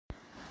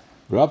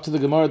We're up to the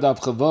Gemara Daf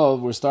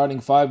Chavav. We're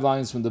starting 5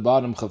 lines from the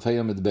bottom,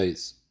 Chafeya Mid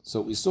Beis.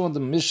 So we saw in the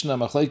Mishnah,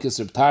 Machlekes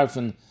Reb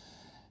Tarfon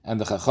and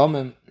the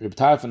Chachamim. Reb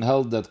Tarfon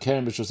held that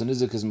Keren B'Shus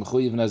Nizik is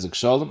Mechuyev Nezek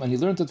Shalom, and he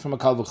learned it from a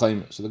Kal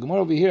V'Chaimer. So the Gemara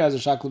over here has a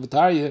Shakla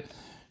V'Tarya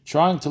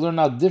trying to learn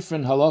out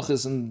different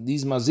halachas in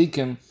these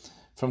mazikim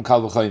from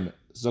Kal V'Chaimer.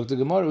 So the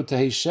Gemara,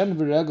 Utehei Shen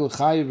V'Regel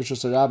Chayev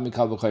B'Shus Rab Mi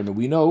Kal V'Chaimer.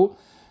 We know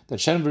that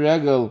Shen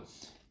V'Regel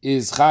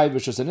is Chayiv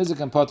B'Shus Nizik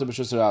and Potter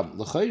B'Shus Rab.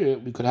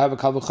 L'chayre, we could have a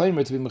Kal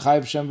V'Chaimer to be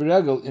Mechayiv Shen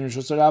V'Regel in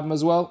B'Shus Rab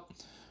as well.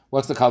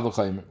 What's the Kal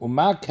V'Chaimer?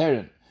 Uma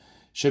Keren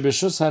She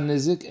B'Shus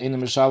HaNizik Ein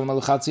Mishalem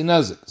Al Chatzi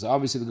Nezik. So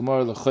obviously the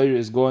Gemara l'chayre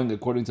is going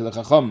according to the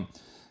Chacham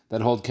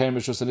that hold Keren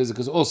B'Shus HaNizik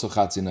is also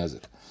Chatzi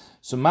Nezik.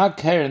 So Ma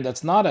Keren,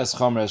 that's not as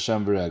Chomer as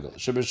Shen V'Regel.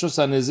 She B'Shus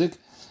HaNizik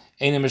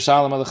Ein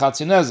Mishalem Al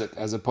Chatzi Nezik,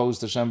 as opposed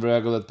to Shen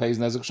V'Regel that pays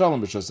Nezik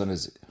Shalom B'Shus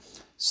HaNizik.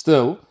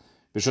 Still,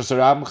 B'Shus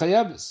Rab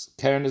M'chayeves.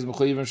 Keren is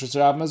M'chayev in B'Shus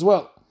Rab as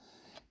well.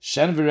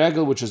 Shen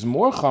V'Regel, which is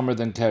more chomer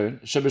than Keren,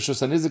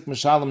 Shebeshus HaNizik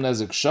Mishalem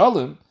Nezik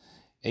Shalom,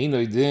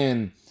 Eino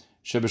Din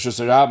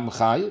Shebeshus Rab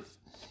M'chayev.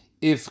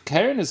 If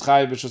Keren is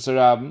Chayev B'Shus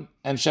Rab,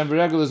 and Shen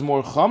V'Regel is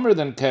more chomer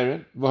than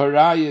Keren,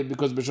 V'Haraye,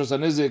 because B'Shus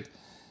HaNizik,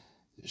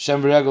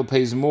 Shen V'Regel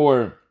pays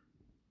more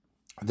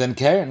than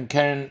Keren.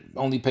 Keren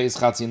only pays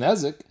Chatzi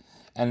Nezik,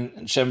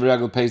 and Shen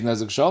V'Regel pays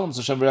Nezik Shalom,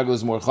 so Shen V'Regel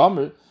is more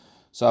chomer.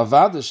 So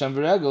Avada, Shen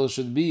V'Regel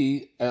should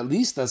be at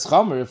least as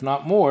chomer, if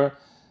not more,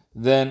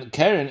 then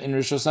Keren in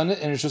Rishus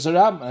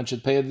Harab, and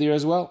should pay it there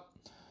as well.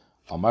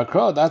 Omar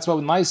Kro, that's why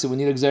with Maisa we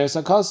need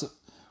Exeris HaKosav.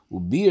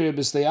 Ubir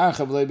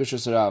b'steyacher v'lei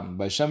b'Rishus Harab.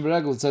 By Shem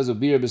V'Regel it says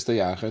Ubir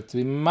b'steyacher, to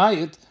be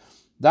mayit,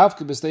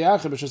 davke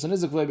b'steyacher b'Rishus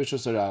HaNizik v'lei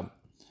b'Rishus Harab.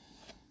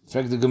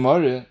 Frag the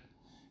Gemara,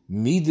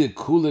 mide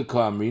kule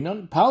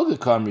ka'amrinon, palge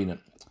ka'amrinon.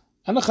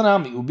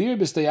 Anachanami, Ubir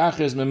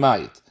b'steyacher is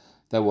memayit.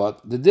 That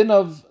what? The din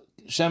of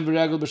Shem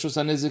V'Regel b'Rishus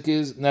HaNizik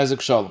is Nezik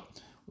Shalom.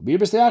 Bir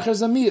b'steyacher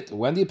is a miyat.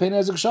 When do you pay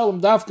Nezik Shalom?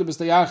 Dafke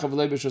b'steyacher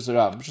v'lei b'Rishus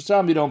Harab. B'Rishus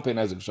Harab you don't pay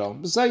Nezik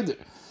Shalom. B'seider.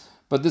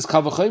 But this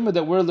Kal V'Chaimer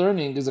that we're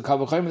learning is a Kal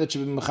V'Chaimer that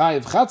should be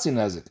Mechayev Chatzi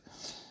Nezik.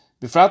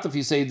 B'frat if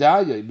you say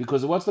Daya,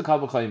 because what's the Kal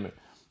V'Chaimer?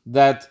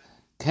 That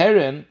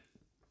Keren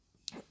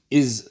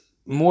is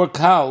more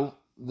Kal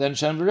than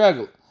Shen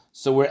V'Regel.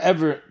 So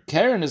wherever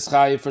Keren is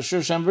Chayev, for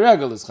sure Shen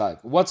V'Regel is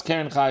Chayev. What's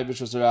Keren Chayev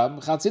b'Rishus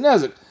Harab? Chatzi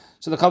Nezik.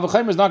 So the Kal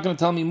V'Chaimer is not going to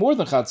tell me more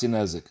than Chatzi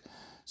Nezik.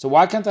 So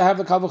why can't I have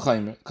the Kal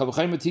V'Chaimer? Kal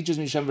V'Chaimer teaches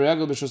me Shem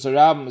V'Regel b'Rishus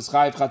Harab is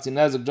Chayev Chatzi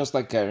Nezik just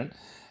like Keren,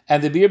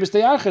 and the Bir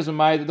b'steyacher is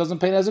Umayit that doesn't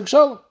pay Nezik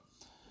Shalom.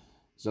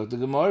 So the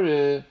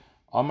Gemara,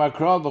 Amar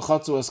Krav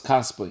v'chotzu as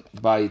Kaspoi.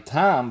 By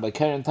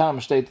Keren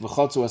Tam state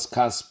v'chotzu as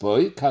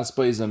Kaspoi.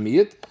 Kaspoi is a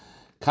miyat.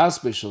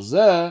 Kaspoi shel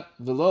zeh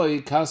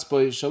v'loi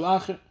Kaspoi shel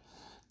acher.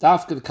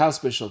 Dafke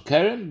Kaspoi shel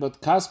Keren,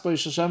 but Kaspoi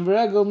shel Shem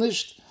V'Regel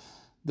nisht.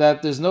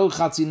 That there's no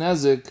Chatzi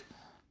Nezik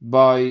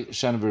by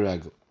Shem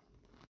V'Regel.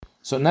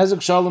 So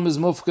Nezik Shalom is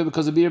mufke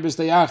because of Bir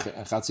b'steyacher.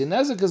 And Chatzi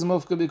Nezik is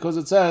mufke because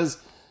it says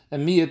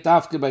and miyat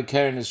dafke by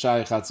Keren is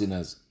Shai Chatzi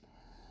Nezik.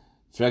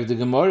 Frag the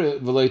Gemara,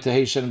 v'loi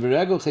tehei Shen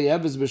V'Regel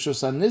chayeves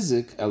b'Rishus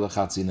HaNizik ela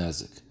Chatzi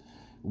Nezik.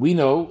 We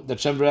know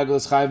that Shen V'Regel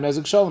is chayev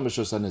Nezik Shalom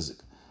b'Rishus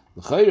HaNizik.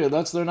 L'chayre,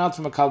 let's learn out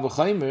from a Kal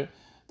V'Chaimer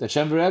that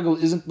Shen V'Regel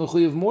isn't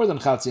mechuyev more than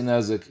Chatzi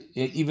Nezik,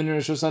 even in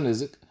Rishus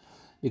HaNizik.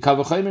 Mi Kal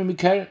V'Chaimer mi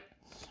Keren.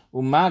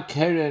 Uma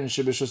Keren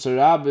sheb'Rishus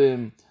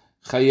Harabim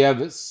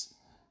chayeves.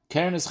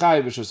 Keren is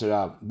chayev b'Rishus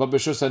Harab, but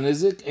b'Rishus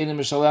HaNizik ein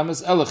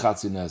mishalemes ela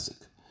Chatzi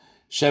Nezik.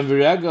 Shen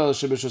V'Regel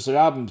sheb'Rishus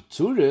Harabim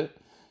p'ture.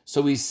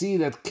 So we see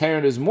that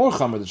Keren is more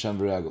chomer than Shem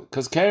V'Regel,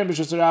 because Keren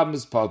b'Rishus Harabim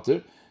is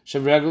potter,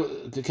 Keren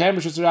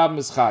b'Rishus Harabim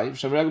is chayiv,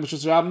 Shem V'Regel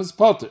b'Rishus Harabim is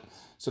potter.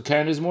 So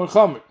Keren is more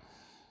chomer.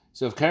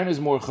 So if Keren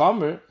is more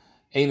chomer,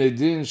 ein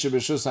edin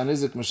sheb'Rishus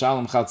HaNizik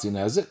mishalem Chatzi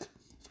Nezik.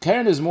 If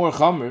Keren is more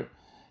chomer,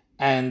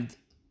 and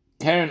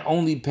Keren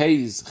only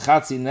pays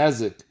Chatzi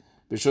Nezik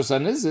b'Rishus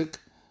HaNizik,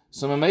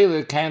 so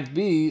Mamela it can't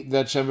be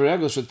that Shem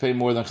V'Regel should pay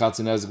more than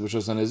Chatzi Nezik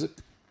b'Rishus HaNizik.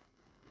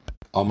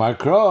 Omar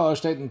Kro,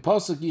 steht in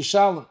Posuk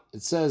Yishalem.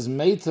 It says,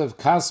 Meitav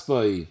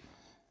Kaspoi,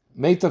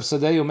 Meitav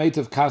Sadeu,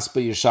 Meitav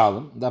Kaspoi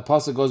Yishalem. That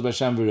Posuk goes by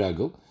Shem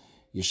V'Regel.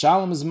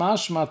 Yishalem is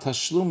mashma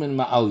tashlumin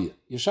ma'alya.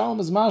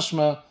 Yishalem is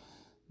mashma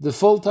the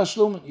full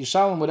tashlumin.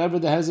 Yishalem, whatever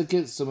the hezek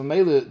is. So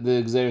Mamela,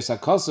 the Exeris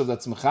HaKosav,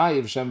 that's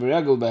Mechayev Shem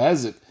V'Regel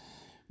b'hezek,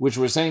 which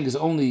we're saying is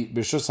only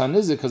B'Rishus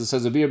HaNizik, because it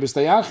says Abir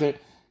b'Steyacher.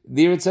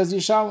 There it says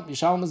Yishalem.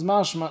 Yishalem is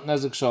mashma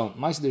Nezik Shalom.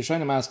 Maisa, they're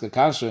trying to ask a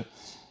kasha,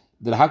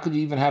 that how could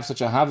you even have such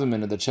a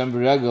havamina that Shem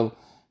V'Regel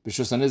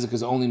b'Rishus HaNizik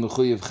is only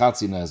mechuyev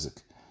Chatzi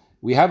Nezik?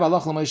 We have Allah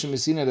L'Moshe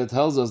Messina that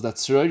tells us that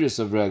Sroiris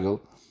of Regel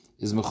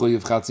is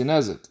mechuyev Chatzi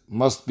Nezik.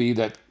 Must be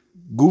that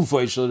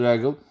Gufay Shel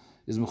Regel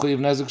is mechuyev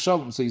Nezik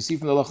Shalom. So you see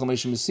from the Allah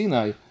L'Moshe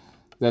Messina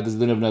that is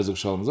the din of Nezik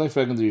Shalom. So I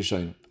frag in the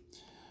Yishayim.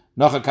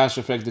 Noch a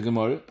kasha frag the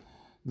Gemara.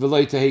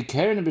 V'loi tehei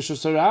Keren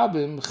b'Rishus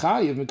Harabim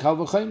chayev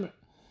mikal v'chaimer.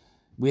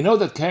 We know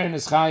that Keren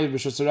is chayiv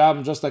b'Rishus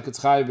Harabim just like it's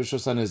chayiv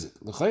b'Rishus HaNizik.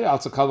 L'chayr,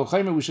 also Kal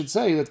V'Chaimer, we should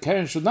say that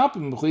Keren should not be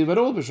mechuyev at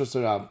all b'Rishus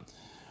Harabim.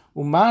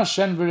 Uma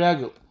Shen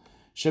V'Regel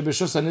she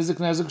b'Rishus HaNizik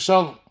Nezik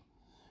Shalom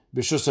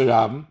b'Rishus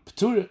Harabim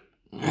p'ture.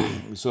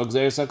 We saw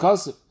Exeris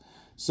HaKosav.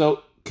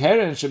 So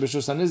Keren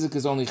shebeshus hanizik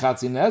is only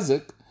chatzi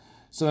nezik.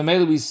 So in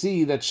Mele we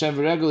see that Shem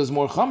V'Regel is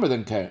more chomer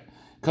than Keren.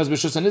 Because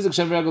b'shus hanizik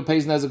Shem V'Regel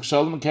pays nezik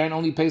shalom and Keren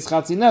only pays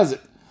chatzi nezik.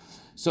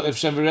 So if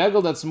Shem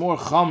V'Regel that's more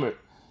chomer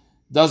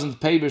doesn't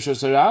pay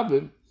b'shus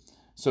harabim,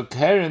 so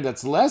Keren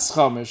that's less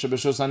chomer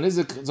shebeshus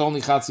hanizik is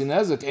only chatzi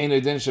nezik ein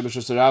edin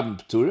shebeshus harabim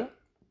p'tura.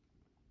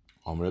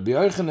 Omer Rabbi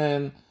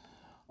Yochanan,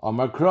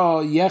 Omer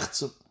Kra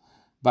yechtzun.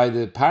 By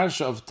the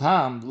parsha of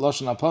Tam,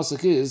 Lashon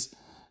HaPasuk is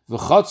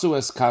v'chotzu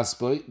es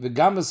kaspoi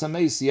v'gam es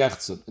hameis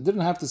yechtzun. It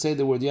didn't have to say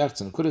the word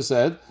yechtzun. It could have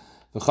said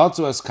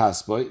v'chotzu es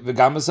kaspoi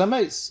v'gam es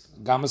hameis.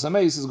 Gam es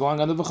hameis is going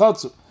under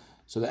v'chotzu.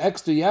 So the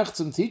extra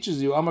yechtzun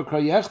teaches you Omer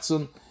Kra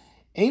yechtzun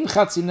ein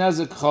chatzi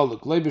nezek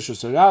choluk loy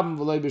b'shus harabim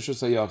v'loy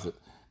b'shus hayochid.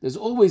 There's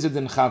always a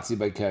din chatzi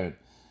by Keren,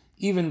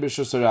 even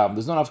b'shus harabim.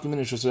 There's not after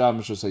minute b'shus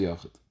harabim b'shus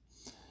hayochid.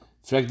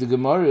 Frag the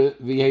Gemara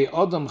v'yei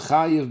adam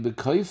chayiv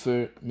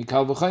b'koifer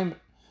mikal v'chaymer.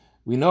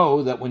 We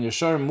know that when your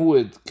shar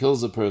mu'id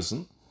kills a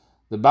person,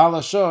 the Baal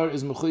HaShar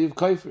is mechuyev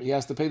koifer. He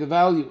has to pay the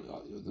value.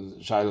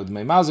 Shaylo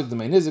d'mei mazik,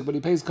 d'mei nizik, but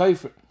he pays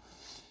koifer.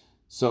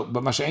 So,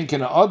 but masha'en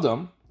ken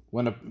adam,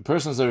 when a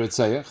person is a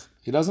ritzayach,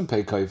 he doesn't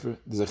pay koifer.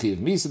 There's a chiv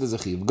misa, there's a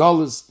chiv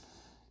golas.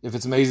 If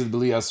it's mezid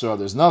b'li asra,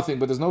 there's nothing,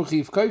 but there's no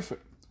chiv koifer.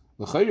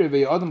 L'chayre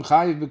v'yei adam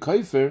chayiv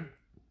b'koifer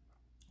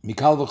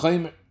mikal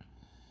v'chaymer.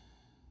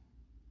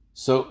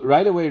 So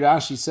right away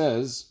Rashi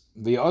says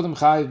v'yei adam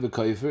chayiv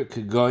b'koifer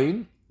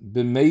kegoyin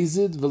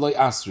b'mezid v'loy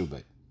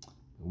asrubei.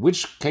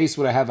 Which case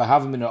would I have a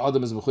havim in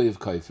adam as mechuyev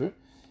koifer?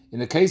 In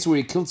a case where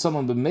he killed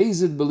someone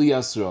b'mezid b'li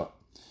asra,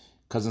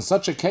 because in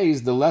such a case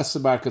the less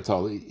bar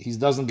katoli, he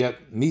doesn't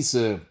get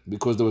misa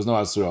because there was no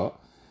asra.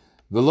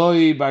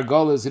 V'loy bar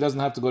golas, he doesn't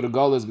have to go to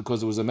golas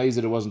because there was a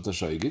mezid, it wasn't a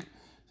shoygig.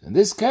 In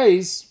this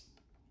case,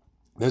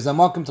 there's a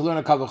makom to learn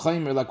a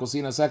kavachimer, like we'll see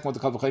in a second what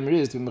the kavachimer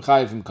is to be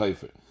mechayev from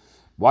koifer.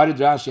 Why did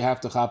Rashi have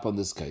to chap on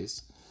this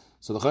case?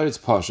 So the chayr it's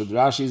pashut.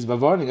 Rashi is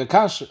bavarning a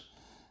kasha.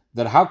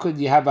 That how could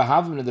you have a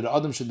havmin that the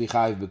adam should be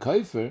chayiv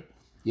b'koifer?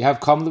 You have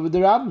kamla with the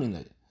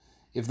rabmin.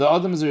 If the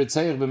adam is a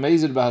ritzayich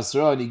b'mezid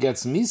b'hasra and he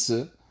gets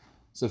misa,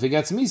 so if he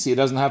gets misa, he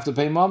doesn't have to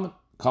pay mammon.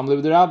 Kamla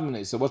with the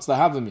rabmin. So what's the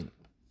havmin?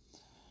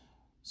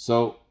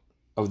 So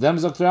of them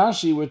Zok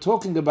Rashi, we're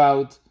talking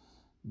about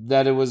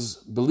that it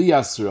was b'li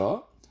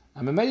asra,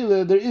 and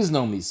b'meila there is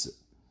no misa,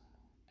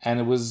 and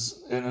it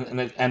was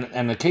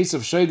and a case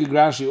of shoygig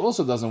Rashi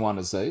also doesn't want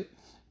to say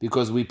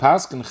because we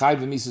pass and chayiv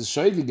misas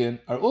shoygigin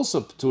are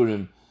also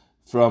pturim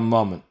from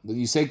moment.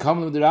 You say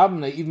common with the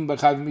rabbinah even by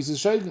chayv misas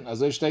shaykin,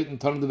 as I state in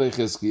Torah Devei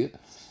Chizkiah,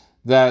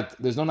 that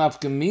there's no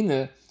nafka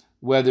mina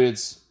whether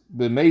it's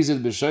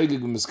b'mezid,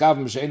 b'shoygig,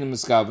 b'miskaven, b'she'enim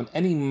miskaven,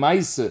 any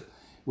maisa,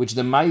 which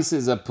the maisa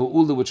is a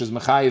pu'ula, which is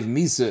mechayiv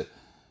misa,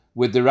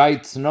 with the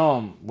right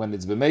nom, when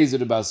it's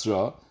b'mezid or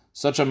basra,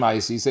 such a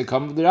maisa, you say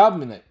common with the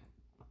rabbinah.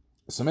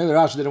 So maybe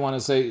Rashi didn't want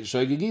to say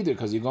shoygig either,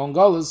 because you go on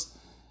golas,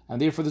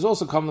 and therefore there's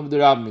also common with the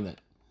rabbinah.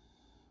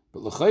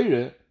 But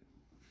l'chayre,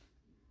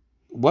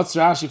 what's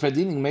Rashi for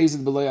dealing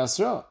mezid beloy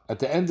asra? At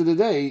the end of the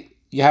day,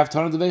 you have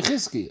Torah Devei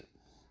Chizkiah.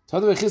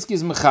 Torah Devei Chizkiah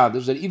is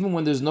mechadish that even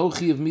when there's no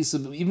chiyav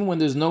misa, even when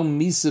there's no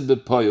misa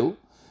bepoil,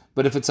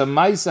 but if it's a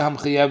maisa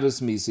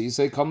hamchayeves misa, you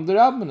say kam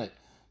derabminei.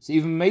 So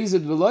even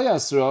mezid beloy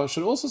asra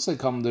should also say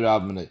kam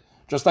derabminei.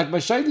 Just like by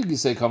shaydig you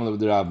say kam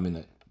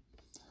derabminei.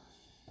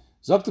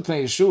 Zok to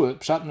Pnei Yeshua,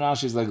 Pshat and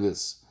Rashi is like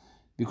this.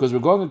 Because we're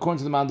going according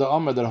to the Manda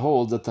Omer that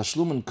holds that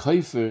Tashlum and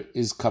Kaifer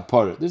is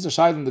Kapara. There's a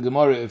shayla in the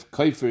Gemara if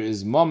Kaifer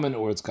is Mammon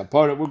or it's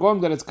Kapara. We're going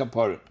that it's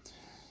Kapara.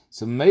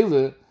 So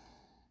Mele,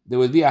 there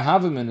would be a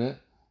havim in it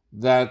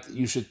that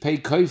you should pay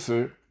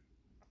Kaifer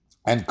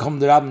and Kom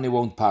Derabmene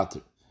won't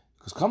pater.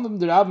 Because Kom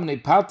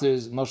Derabmene pater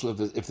is,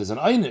 if there's an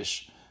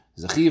Einish,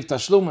 there's a Chiv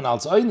Tashlum and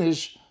als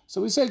Einish, so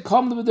we say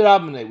Kom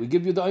Derabmene. We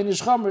give you the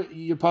Einish Chamer,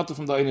 you're pater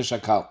from the Einish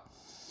Akal.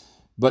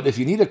 But if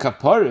you need a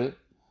Kapara,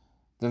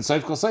 then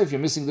Saif Kol Saif, you're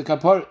missing the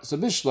kapara. So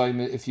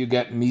Bishloim, if you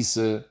get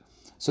Misa,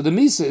 so the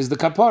Misa is the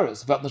kapara.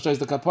 So Vat Nasha is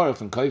the kapara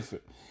from Kaifer.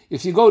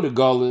 If you go to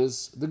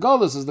Golas, the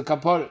Golas is the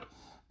kapara.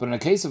 But in a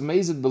case of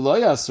Mezid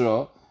Beloy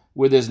Asra,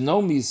 where there's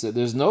no Misa,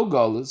 there's no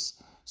Golas,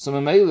 so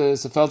Memele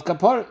is a felt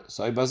kapara.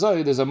 So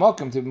Ibazoi, there's a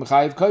Mokum to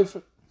Mechayiv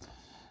Kaifer.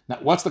 Now,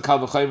 what's the Kal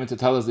V'chaymer to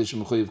tell us they should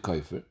Mechayiv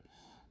Kaifer?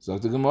 So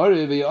the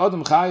Gemara,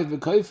 V'yadam Chayiv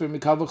V'kaifer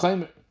Mikal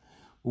V'chaymer.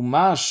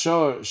 Uma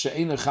Shor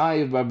She'ein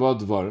Chayiv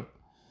Barbod Dvar.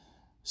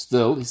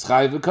 Still, he's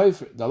chayiv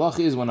v'koifer. The halach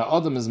is when an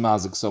adam is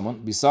mazik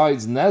someone,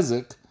 besides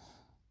nezik,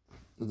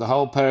 the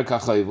whole perak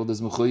hachayiv,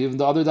 there's mechuyev in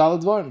the other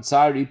dalad dvarim,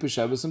 tzar, ripa,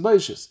 shevis, and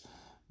beishis.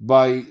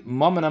 By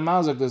mammon and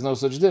mazik, there's no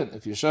such din.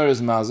 If your share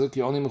is mazik,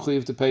 you're only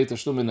mechuyev to pay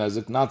tashlum and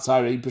nezik, not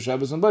tzar, ripa,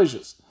 shevis, and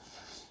beishis.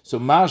 So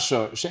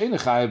mashar she'ein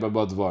chayiv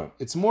b'abad dvarim.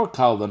 It's more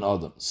kal than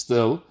adam.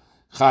 Still,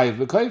 chayiv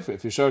v'koifer.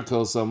 If your share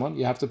kills someone,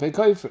 you have to pay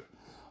koifer.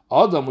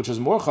 Adam, which is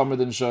more chamer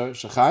than share,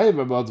 shechayiv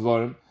b'abad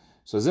dvarim.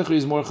 So Zichri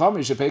is more chamer,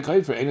 you should pay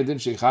kaifer. Ain't din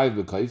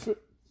shechayiv b'kaifer.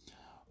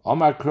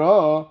 Omar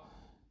Kra,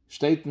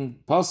 steht in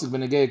Pasuk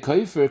b'negei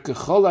kaifer,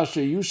 kechol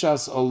asher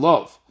yushas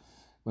olav.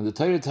 When the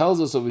Torah tells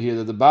us over here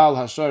that the Baal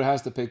Hashar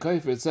has to pay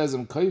kaifer, it says,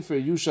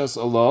 kaifer yushas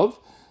olav,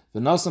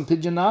 v'nasam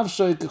pidyon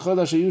avshoy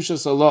kechol asher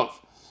yushas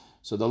olav.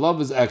 So the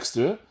love is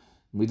extra.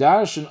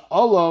 Midarshin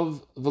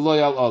olav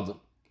v'loyal adam.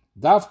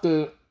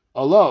 Dafka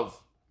olav,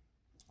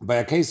 by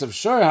a case of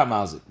shor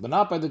hamazik, but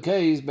not by the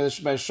case,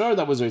 by shor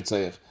that was a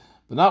ritzeich,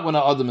 but not when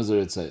an adam is a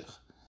ritzeich.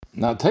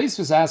 Now,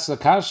 Taisvis asks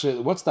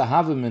Akasha, what's the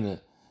havim in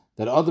it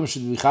that Adam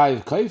should be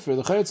chayiv kaifer?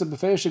 The Chayyotz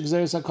b'feish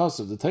gzeres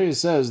hakosav. The Torah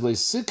says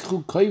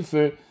lesikchu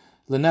kaifer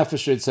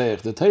lenefesh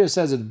ritzeich. The Torah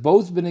says it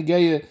both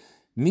b'negeya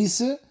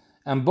misa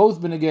and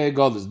both b'negeya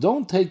galus.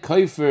 Don't take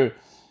kaifer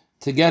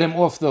to get him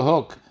off the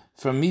hook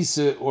from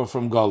misa or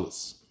from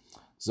galus.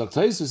 Zok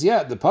Taisvis,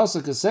 yeah, the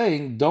pasuk is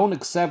saying don't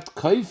accept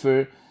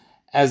kaifer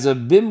as a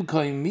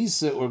bimkoi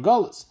misa or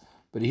galus.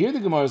 But here the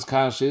Gemara's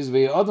kasha is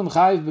ve'y Adam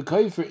chayiv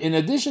b'kaifer in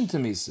addition to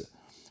misa.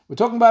 We're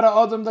talking about an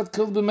Adam that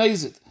killed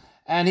b'mezid,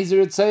 and he's a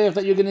ritzeich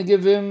that you're going to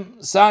give him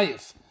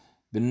sayif.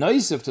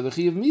 B'noisef to the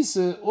chiyav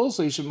misa,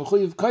 also you should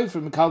mechuyev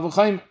kaifer mikal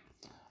v'chaymer.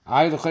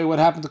 What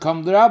happened to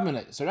come to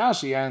Rabbaneh? So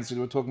Rashi answered,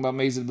 we're talking about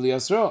mezid b'li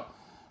asra.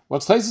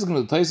 What's Taisus going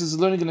to do? Taisus is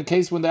learning in a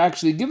case when they're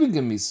actually giving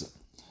him misa.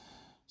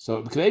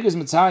 So B'kvegas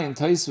Mitzay and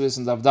Taisus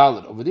and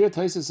Davdalit. Over there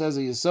Taisus says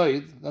a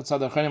Yisoid, that's how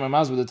the Chanim are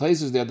mazbeh, the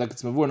Taisus there, that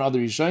it's mavur and other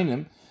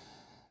Yishayim,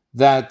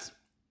 that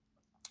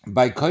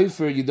by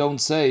kaifer you don't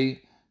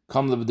say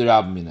Kam lev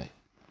minay.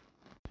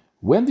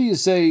 When do you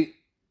say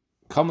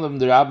Kam lev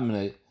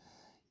minay?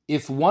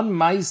 If one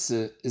maise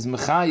is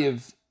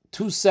mechayev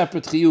two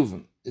separate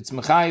chiyuvim, it's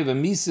mechayev a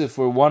misa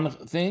for one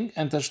thing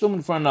and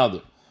tashlumin for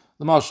another.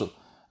 The mashal,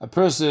 a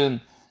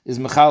person is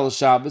mechal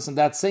Shabbos, and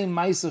that same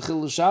maise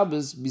chil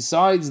Shabbos,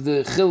 besides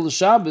the chil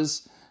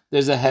Shabbos,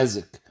 there's a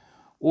hezek,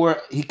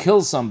 or he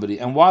kills somebody,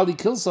 and while he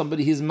kills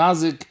somebody, he's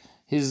mazik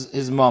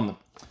his mammon.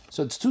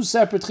 So it's two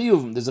separate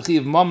chiyuvim. There's a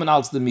chiyuv mammon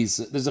als the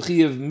misa. There's a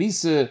chiyuv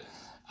misa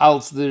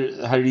als the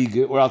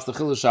harige or als the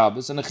chil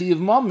Shabbos, and a chiyuv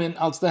mammon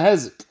als the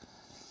hezek.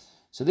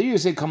 So there you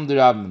say kam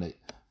d'Rabbaneh.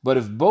 But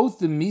if both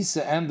the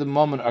misa and the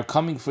mammon are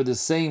coming for the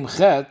same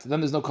chet,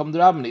 then there's no kam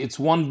d'Rabbaneh. It's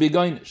one big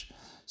einish.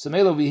 So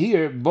meil over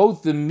here,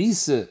 both the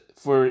misa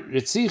for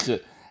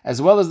ritzicha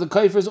as well as the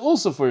kaifer is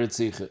also for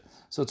ritzicha.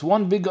 So it's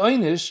one big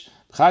einish.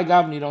 Chai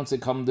gavni, you don't say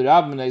kam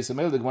d'Rabbaneh. So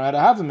meil the Gemara had to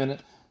have a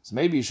minute. So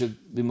maybe you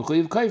should be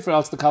mechuyev kaifer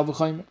else the kal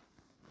v'chaymer.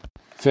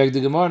 Frag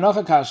the Gemara nach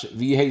a kasha.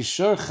 V'yehei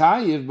shor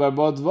chayiv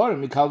barbod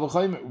dvarim mikal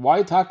v'chaymer.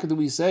 Why do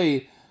we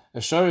say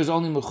a shor is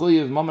only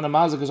mechuyev, mammon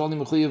amazik is only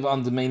mechuyev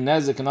on the main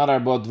nezek and not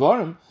arbod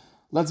dvarim?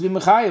 Let's be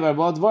mechayev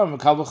arbod dvarim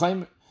mikal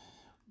v'chaymer.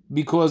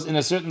 Because in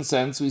a certain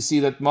sense we see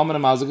that mammon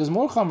amazik is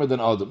more chamer than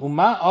adam.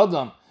 Uma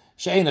adam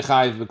she'ein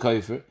chayiv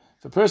b'kaifer.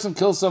 If a person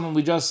kills someone,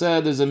 we just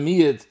said there's a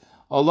miyat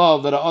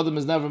olav that a adam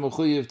is never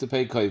mechuyev to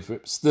pay kaifer.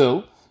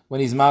 Still, when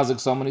he's mazik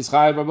someone, he's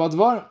chayiv arbod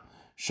dvarim.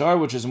 Shor,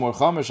 which is more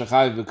chamer,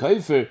 shechayiv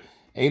b'kaifer,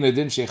 ein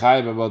adin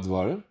shechayiv arbod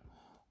dvarim.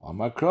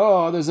 Amar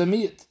kro, there's a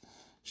miyat.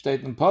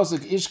 Steht in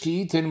Pasuk, ish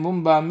ki yiten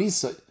mumba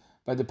misay.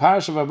 By the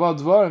parish of arbod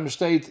dvarim,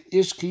 steht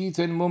ish ki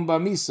yiten mumba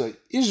misay.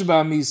 Ish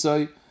ba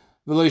misay,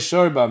 v'lo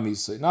shor ba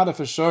misay. Not if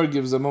a shor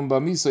gives a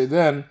mumba misay,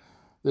 then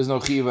there's no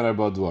chiv on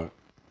arbod dvarim.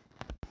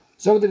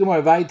 So the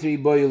Gemara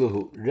vaytri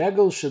boiluhu.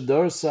 Regel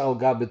shadorsa al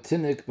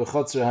gabetinik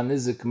b'chotzra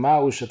hanizik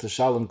ma'u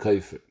shetashalem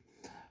kaifer.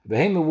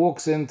 Behema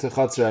walks into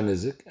Chatzar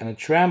HaNizik and it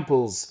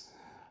tramples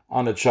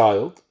on a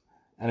child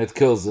and it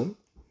kills him.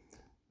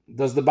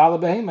 Does the Bala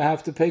Behema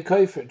have to pay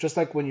kaifer? Just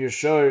like when your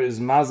shor is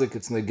mazik,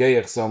 it's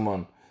negayach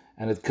someone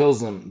and it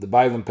kills him, the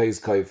Bailam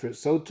pays kaifer.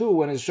 So too,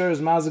 when his shor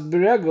is mazik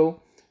b'regel,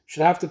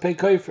 should have to pay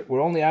kaifer.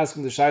 We're only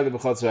asking the shayla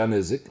b'Chatzar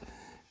HaNizik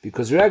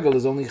because regel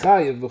is only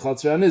chayiv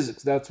b'Chatzar HaNizik.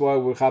 So that's why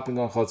we're chapping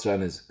on Chatzar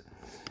HaNizik.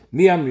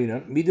 Mi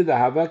amrina, mi did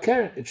hava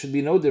keren. It should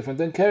be no different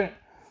than keren.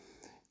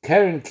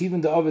 Keren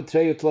kivin the ovid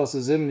treyu tlas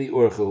zimni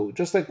urchahu.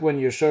 Just like when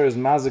your shor is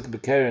mazik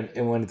bekeren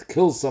and when it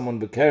kills someone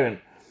bekeren,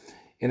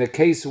 in a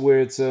case where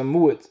it's a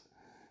mu'at,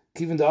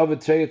 kivin the ovid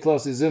treyu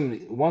tlas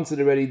zimni. Once it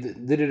already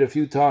did it a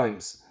few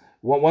times.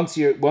 Once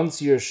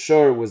your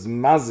shor was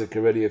mazik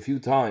already a few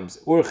times,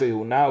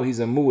 urchahu, now he's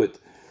a mu'at,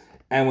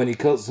 and when he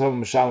kills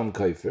someone mishalem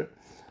kaifer,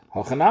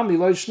 hachanami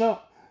loishna.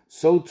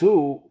 So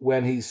too,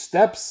 when he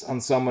steps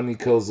on someone, he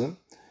kills him.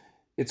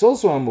 It's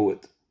also a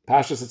mu'at.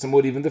 Pashas, it's a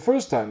mu'ad even the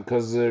first time,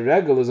 because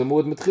regel is a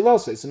mu'ad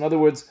mitchilase. So in other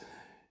words,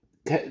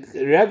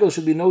 regel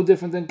should be no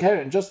different than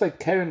keren. Just like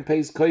keren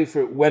pays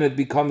kaifer when it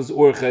becomes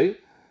urche,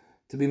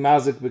 to be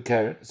mazik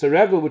b'keren. So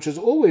regel, which is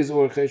always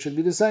urche, should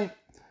be the same.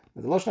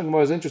 But the Lashon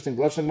Gemara is interesting.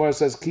 The Lashon Gemara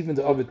says, kivin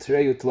the ovid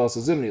treyu tlas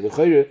zimni.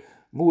 L'chayre,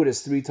 mu'ad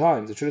is 3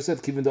 times. It should have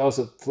said, kivin the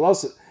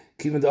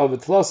ovid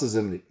tlas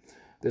zimni.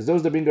 There's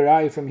those that bring a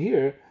raya from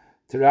here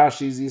to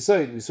Rashi's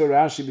Yisoid. We saw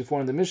Rashi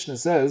before in the Mishnah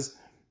says,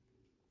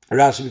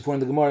 Rashi before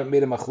in the Gemara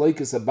made a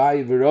machlokes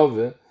Abaye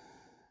v'Rove,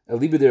 a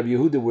liba there of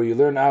Yehuda, where you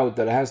learn out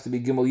that it has to be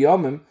Gimel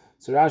Yomim.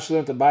 So Rashi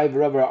learned Abaye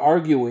v'Rove are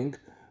arguing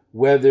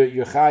whether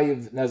you're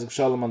chayiv nezek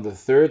shalom on the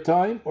 3rd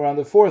time or on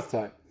the 4th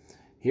time.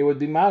 Here would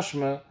be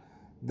mashma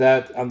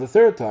that on the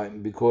 3rd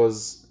time,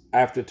 because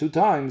after 2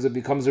 times it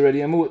becomes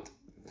already a mu'at.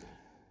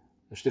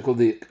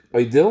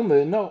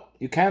 No,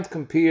 you can't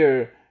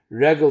compare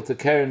regel to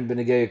keren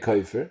b'negei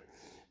kaifer,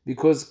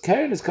 Because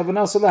Karen is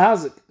Kavanas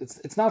Lahazik.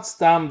 It's not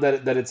stam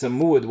that it's a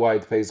muad why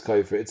it pays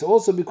Kaifer. It's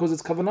also because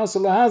it's Kavanas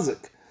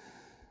Lahazik.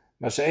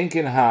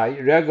 Masha'enkin Hai,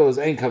 Regel is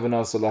Ein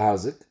Kavanas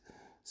Lahazik.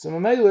 So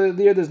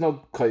there's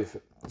no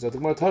Kaifer. So the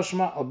Gemara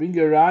Tashma, I'll bring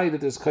you a rai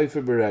that there's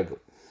Kaifer Beregel.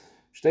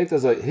 Steht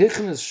also,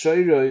 Hichnes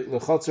Shoyroi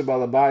Lechatzer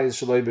Balabayis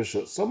Shaloi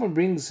B'Shus. Someone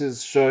brings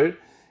his shor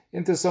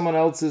into someone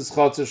else's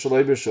Chatzer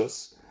Shaloi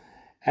B'Shus.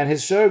 And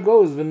his shor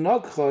goes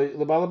v'nokchoi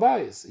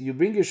lebalabayis. You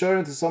bring your shor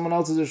into someone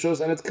else's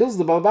rishus, and it kills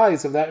the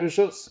balabayis of that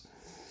rishus.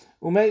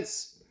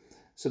 Umeis.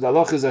 So the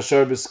halach is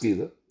ashor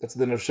b'skila. That's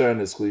the din of shor in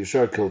this school. Your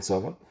shor killed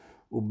someone.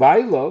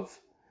 Ubailov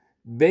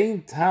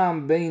bein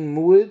tam bein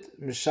muid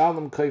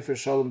mishalem kaifer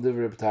shalom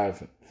divrei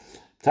b'tarfin.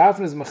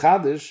 B'tarfin is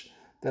mechadish.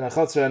 Then a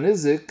chatzar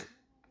anizik,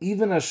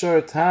 even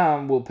ashor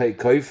tam will pay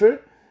kaifer,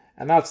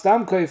 and not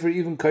stam kaifer,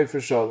 even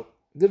kaifer shalom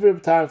divrei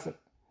b'tarfin.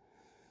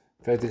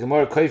 In fact, the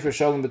Gemara Kaifer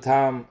Shalom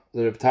B'Tam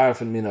the Reb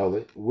Tarfon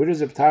Minoli. Where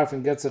does Reb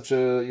Tarfon get such a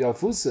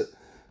yalfusa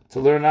to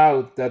learn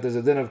out that there's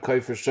a din of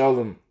Kaifer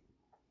Shalom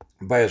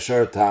by a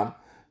Shor Tam?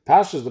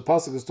 Pashas, the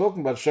pasuk is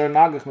talking about Shor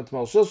Nagach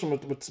Mitmal Shilshim,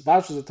 but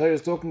Pashas the Torah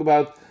is talking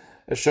about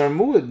a Shor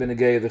Muad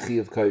Benegay the Chi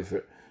of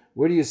Kaifer.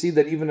 Where do you see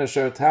that even a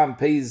Shor Tam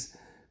pays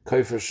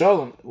Kaifer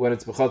Shalom when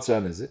it's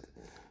B'chatzah Nizik?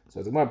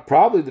 So the Gemara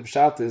probably the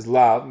Pshat is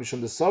Lav Mishum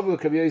the Sovel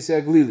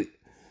Kabiyasi Aglili.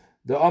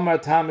 The Omar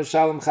Tam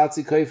Mishalom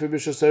Chatzi Kaifer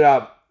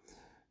B'Shosarab.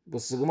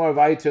 But the Gemara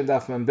Vayter and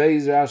Daf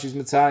Membeis Rashi's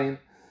Mitzayin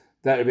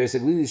that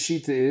basically the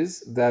shita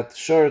is that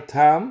Shor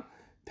Tam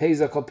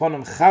pays a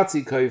kolponim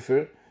Chatzi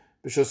Kaifer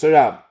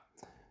B'Shosarab.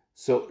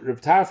 So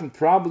Reb Tarfon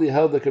probably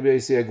held the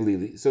Kabiyasi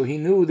Aglili. So he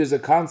knew there's a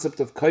concept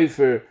of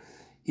Kaifer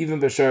even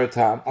B'Shor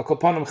Tam, a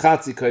kolponim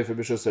Chatzi Kaifer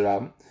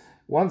B'Shosarab.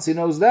 Once he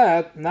knows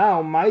that,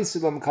 now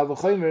Maisilam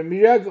Kalvachomer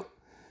Miregel.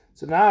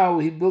 So now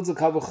he builds a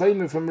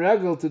Kalvachomer from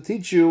Regel to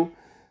teach you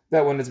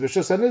that when it's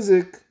B'Shos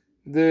HaNizik,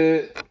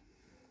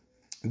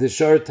 the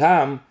Shor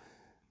Tam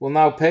will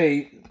now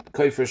pay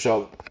Kaifer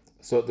Shalom.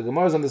 So the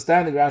Gemara's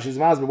understanding Rashi's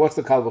Masber, what's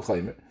the Kal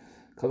V'Chomer?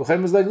 Kal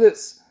V'Chomer is like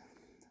this.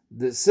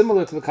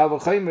 Similar to the Kal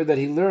V'Chomer that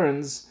he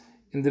learns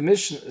in the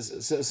Mishnah,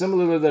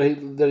 similar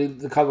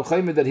the Kal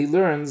V'Chomer that he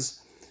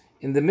learns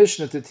in the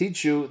Mishnah to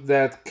teach you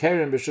that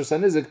Keren B'Shus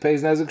HaNizik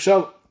pays Nezik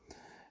Shalom.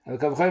 And the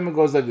Kal V'Chomer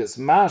goes like this: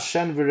 Ma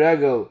Shen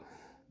V'Regel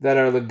that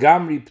are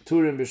Legamri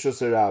P'turim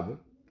B'Shus HaRabim,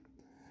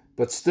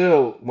 but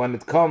still when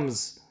it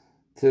comes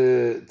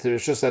to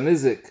Rishus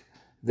HaNizik,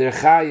 they're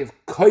chayiv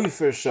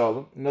kaifer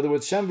shalom. In other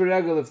words, Shem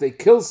v'regel, if they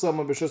kill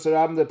someone b'Rishus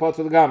HaRabim, they're part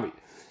of the Gamri.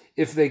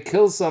 If they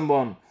kill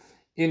someone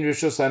in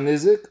Rishus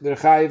HaNizik, they're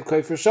chayiv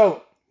kaifer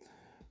shalom.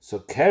 So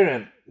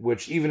Keren,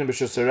 which even in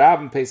Rishus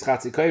HaRabim pays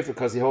chatzi kaifer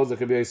because he holds the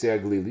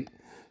Kabiyasi Aglili.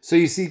 So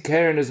you see,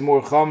 Keren is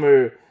more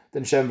chamer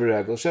than Shem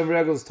v'regel. Shem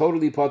v'regel is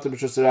totally part of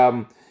Rishus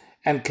HaRabim,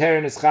 and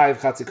Keren is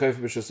chayiv chatzi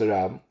kaifer b'Rishus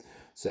HaRabim.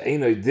 So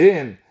Einoi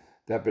Din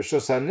that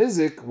B'Shus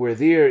HaNizik, where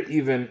there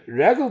even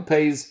Regel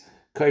pays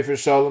Kaifer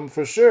Shalom,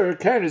 for sure,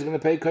 Karen is going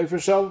to pay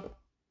Kaifer Shalom.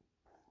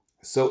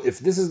 So if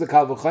this is the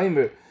Kal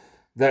V'Chomer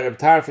that Reb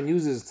Tarfon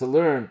uses to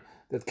learn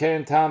that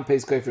Karen Tam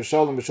pays Kaifer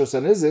Shalom B'Shus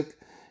HaNizik,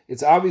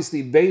 it's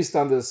obviously based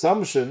on the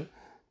assumption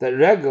that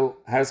Regel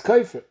has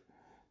Kaifer.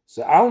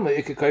 So Alma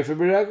Ike Kaifer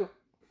B'Regel.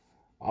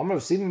 Alma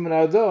I've seen him in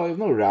Ado, I have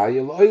no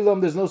Raya.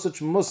 L'Olam, there's no such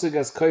musig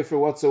as Kaifer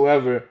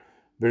whatsoever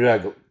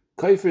B'Regel.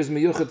 Kaifer is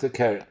miyuchet to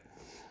Karen.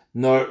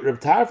 Nor Reb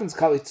Tarfon's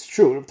Kal, it's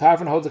true, Reb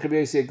Tarfon holds a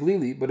Kabiyasi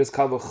Aglili, but his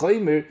Kal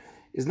V'Chomer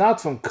is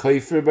not from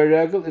Kaifer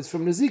B'Regel, it's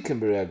from Nezikin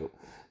B'Regel.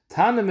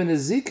 Tanem and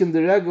Nezikin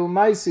the Regel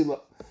Maisila.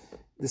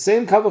 The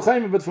same Kal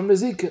V'Chomer, but from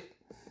Nezikin.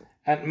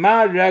 And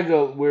Ma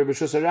Regel, where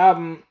B'Shus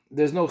HaRabim,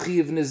 there's no Chi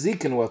of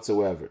Nezikin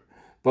whatsoever.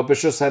 But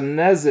B'Shus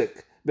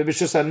HaNizik,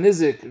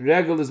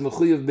 Regel is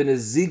Mechuyev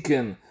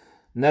B'Nezikin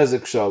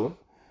Nezik Shalom.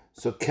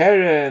 So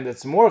Keren,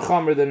 that's more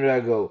Chomer than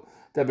Regel,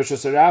 that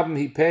B'Shus HaRabim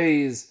he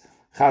pays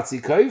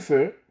Chatzi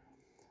Kaifer,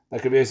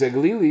 like Rabbi Yosef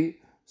Galili,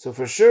 so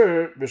for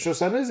sure, B'Shus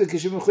HaNizik, he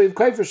should be Mechuyev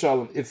Kaifer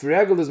Shalom. If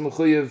Regel is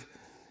Mechuyev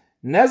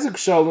Nezik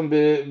Shalom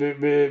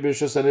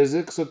B'Shus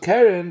HaNizik, so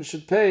Keren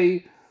should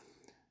pay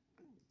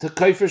to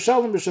Kaifer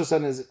Shalom B'Shus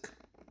HaNizik.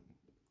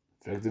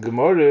 In fact, the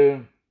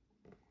Gemara,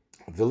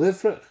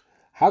 V'lifrach,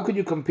 how could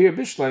you compare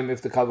Bishleim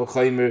if the Kal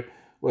V'Chomer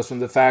was from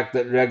the fact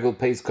that Regel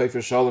pays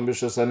Kaifer Shalom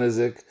B'Shus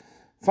HaNizik?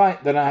 Fine,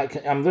 then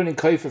I'm learning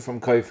Kaifer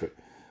from Kaifer.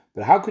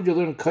 But how could you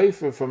learn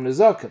Kaifer from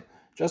Nizakim?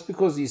 Just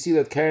because you see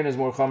that Karen is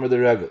more Chomer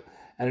than Regel,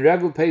 and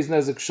Regel pays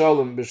Nezik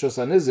Shalom B'Shus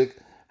HaNizik,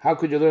 how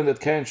could you learn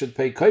that Karen should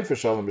pay Kaifer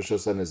Shalom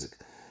B'Shus HaNizik?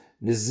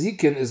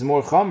 Nizikin is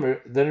more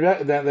Chomer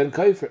than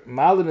Kaifer.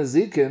 Malin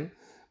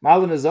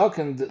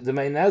Nizakin, the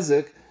main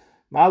Nezik,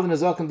 Malin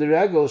Nizakin the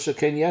Regel,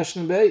 Sheken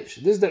Yeshn Beish.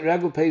 This that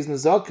Regel pays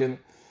Nizakin,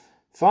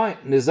 fine.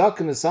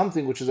 Nizakin is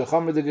something which is a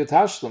Chomer de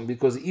Getashlim,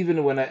 because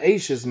even when an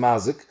Eish is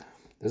Mazik,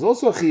 there's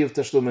also a Chi of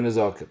Tashlum in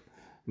Nizakin.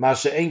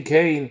 Masha Ein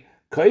Kain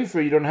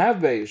Kaifer, you don't have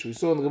Beish. We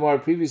saw in the Gemara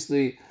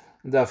previously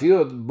that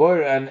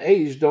Bor and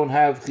Eish don't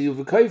have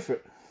Chiyuv Kaifer.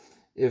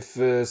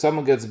 If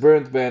someone gets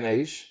burnt by an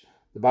Eish,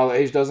 the Baal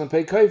Eish doesn't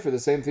pay Kaifer. The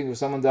same thing if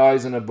someone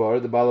dies in a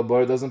bar, the Baal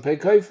Bar doesn't pay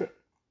Kaifer.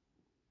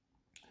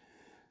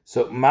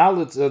 So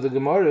Malit the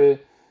Gemara,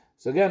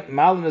 So again,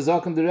 mal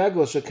nezaken the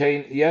regel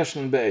shekein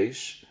yeshlen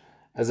beish,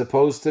 as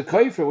opposed to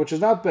kaifer, which is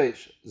not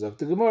beish. Zok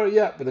the Gemara,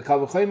 yeah, but the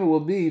kal v'chomer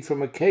will be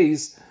from a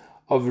case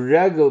of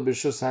regel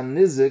b'shus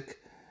hanizik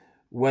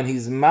when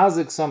he's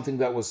mazik something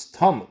that was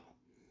tumul.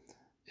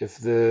 If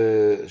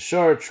the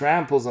shor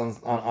tramples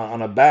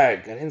on a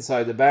bag and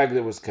inside the bag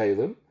there was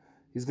kalim,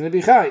 he's going to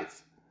be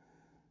chayiv.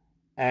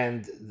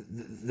 And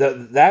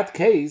that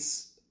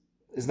case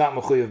is not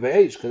mechuyev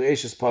be'esh, because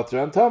esh is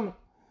patra and tamim.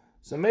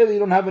 So maybe you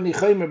don't have any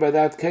chaymer by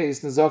that case,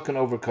 nezaken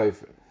over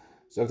kaifer.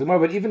 So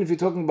but even if you're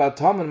talking about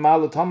tamim,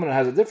 mal tamim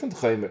has a different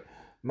chaymer.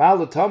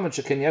 Mal tamim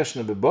sheken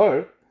yeshna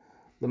bebar.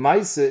 The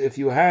ma'ase, if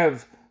you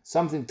have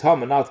something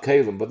tamim, not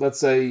kalim, but let's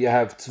say you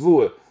have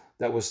tvua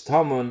that was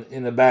tamim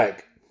in a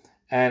bag,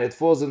 and it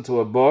falls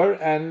into a bar,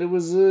 and it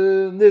was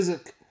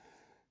nizik.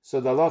 So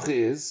the halacha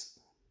is,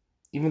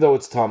 even though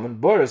it's tamim,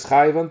 bar is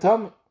chayiv on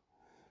tamim.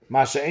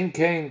 Masha ein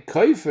kain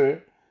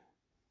kaifer,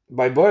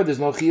 by bar there's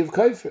no chiyav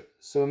kaifer.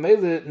 So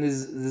mele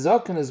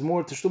nizaken is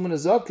more, tashlum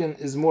nizaken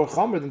is more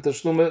chamer than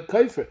tashlum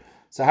kaifer.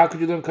 So how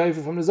could you learn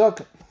kaifer from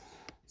nizaken?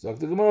 So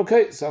the Gemara,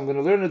 okay, so I'm going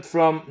to learn it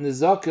from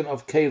nizaken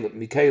of kalim,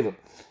 mikalim.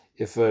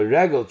 If a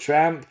regel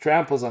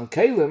tramples on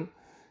kalim,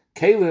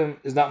 kalim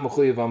is not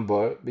mechuyev on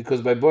bar, because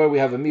by bar we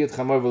have a miyat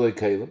chamar v'loy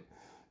kalim.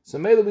 So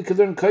maybe we could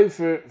learn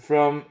kaifer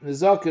from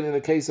nizaken in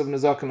the case of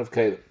nizaken of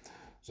kalim.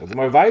 So the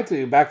more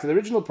weiter, back to the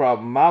original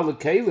problem, mal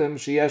kalim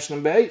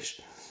sheyeshnem be'esh.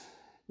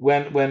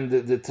 When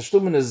the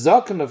tashlum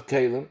nizaken of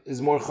kalim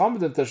is more chamer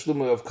than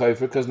tashlum of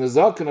kaifer, because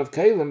nizaken of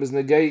kalim is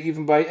negay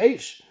even by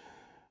eish,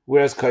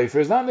 whereas kaifer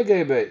is not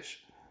negay by eish.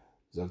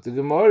 Zok the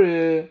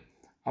Gemara,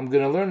 I'm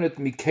going to learn it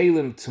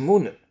mikalim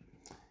tmunim.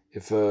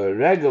 If a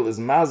regel is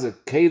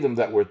mazik kalim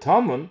that were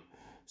tamun,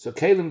 so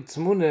kalim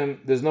tmunim,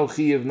 there's no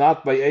chiyav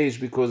not by eish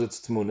because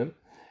it's tmunim,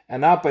 and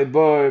not by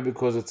bar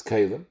because it's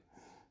kalim.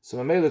 So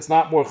mamela it's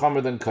not more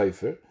chamer than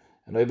kaifer.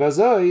 And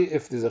oibazai,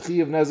 if there's a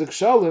chiyav nezik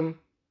shalim,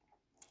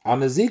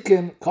 on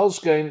nezikin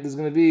kolshkein, there's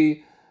going to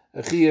be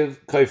a chiyav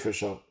kaifer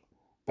shalim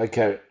by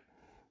keren.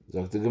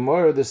 Zok the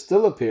Gemara, there's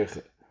still a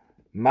pirche.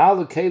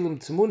 Mal kalim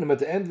tmunim, at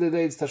the end of the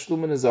day it's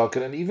tashlum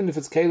nizaken, and even if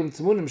it's kalim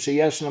tmunim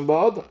sheyeshnem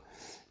ba'adam,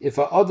 if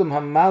a adam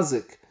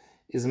hamazik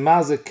is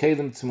mazik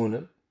kalim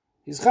tmunim,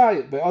 he's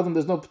chayiv. By adam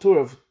there's no ptur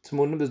of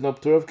tmunim, there's no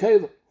ptur of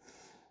kalim,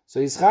 so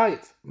he's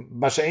chayiv.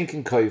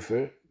 Masha'enkin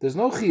kaifer, there's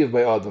no chayiv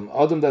by adam.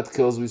 Adam that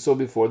kills, we saw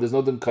before, there's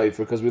no din kaifer,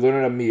 because we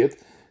learn it amiyat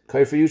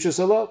kaifer yushas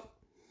alav.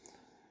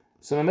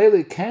 So mamele,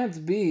 it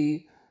can't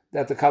be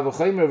that the kal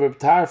v'chomer of Reb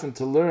Tarfon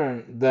to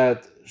learn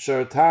that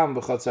shartam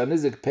b'chatzar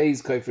nizik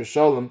pays kaifer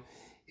shalom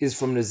is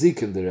from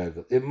nezikin the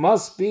regel. It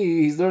must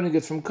be he's learning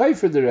it from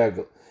kaifer the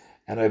regel.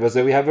 And I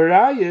say we have a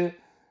raya,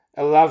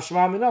 elav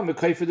shma mina, me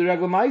kaifer the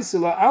regel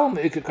ma'isila, alma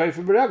ikka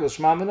kaifer beregel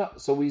shma mina.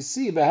 So we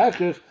see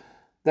behechich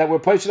that we're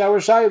paishet our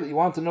shayla. You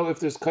want to know if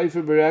there's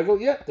kaifer beregel?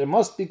 Yeah, there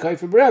must be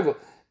kaifer beregel,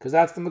 because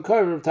that's the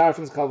makar of Reb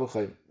Tarfon's kal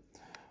v'chomer.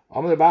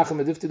 I'll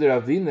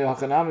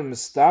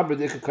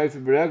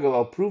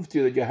prove to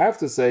you that you have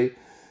to say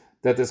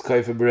that there's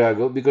kaifer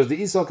beregel, because the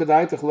isal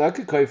kadaitach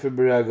leke kaifer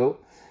beregel,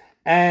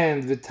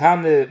 and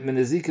v'tane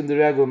menezikin the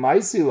regel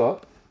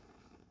ma'isila.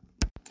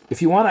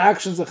 If you want to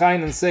action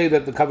zachayin and say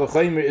that the kal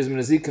v'chomer is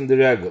menezikin the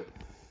regel,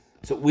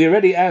 so we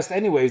already asked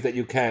anyways that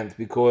you can't,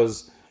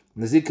 because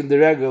menezikin the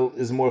regel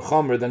is more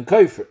chomer than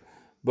kaifer.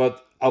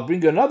 But I'll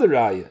bring you another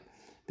raya,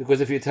 because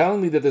if you're telling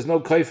me that there's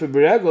no kaifer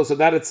beregel, so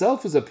that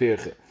itself is a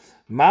pirche.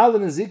 Mal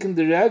nezikin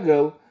the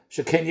regel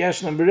sheken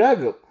yeshnem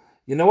beregel.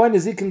 You know why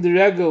nezikin the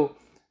regel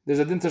there's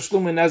a din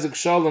tashlum in nezik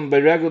shalom by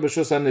regel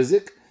b'shus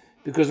hanizik?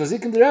 Because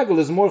nezikin the regel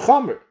is more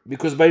chamer.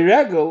 Because by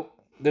regel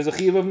there's a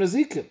chiyuv of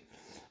nezikin.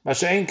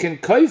 Masha'en ken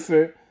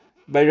kaifer,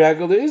 by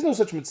regel there is no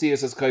such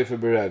mitzias as kaifer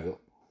beregel.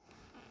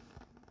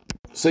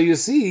 So you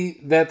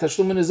see that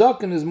tashlum in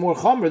nezaken is more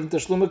chamer than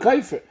tashlum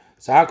kaifer.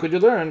 So how could you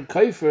learn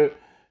kaifer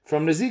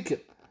from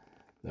nezikin?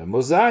 There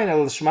is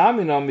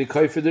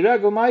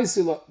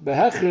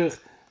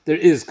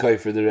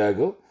kaifer the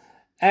regel,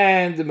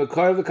 and the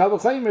makar of the kal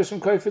v'chomer is from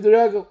kaifer the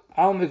regel.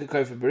 I'll make a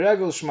kaifer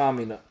beregel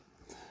shmamina.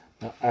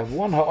 Now I have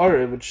one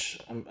ha'ara which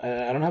I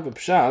don't have a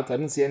pshat. I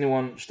didn't see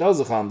anyone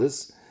shtelzach on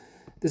this.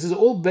 This is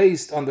all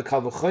based on the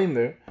kal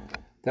v'chomer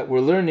that we're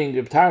learning.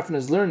 Reb Tarfon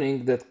is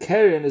learning that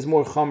keren is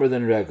more chamer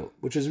than regel,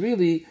 which is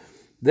really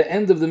the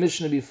end of the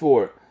Mishnah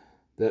before.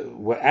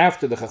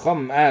 After the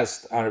Chachamim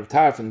asked on Reb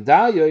Tarfon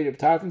Dayoy, Reb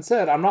Tarfon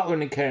said, I'm not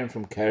learning Keren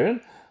from Keren,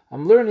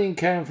 I'm learning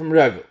Keren from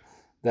Regel.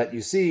 That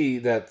you see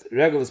that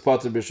Regel is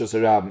Pater B'Shus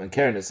Harabim and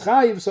Keren is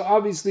Chayiv, so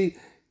obviously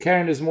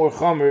Keren is more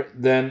Chomer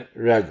than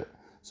Regel.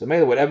 So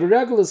maybe whatever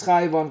Regel is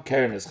Chayiv on,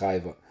 Keren is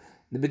Chayiv on.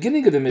 In the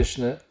beginning of the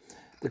Mishnah,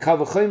 the Kal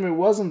v'chomer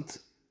wasn't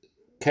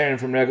Keren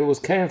from Regel, it was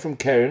Keren from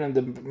Keren,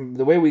 and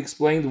the way we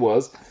explained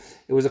was,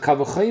 it was a Kal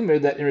v'chomer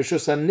that in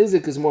Rishus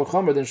HaNizik is more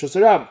Chomer than Shus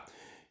Harabim.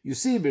 You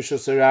see,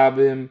 B'Shus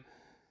Harabim,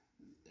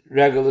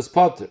 Regel is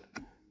Potter,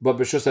 but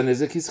B'Shus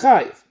HaNizik is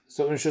Chayiv.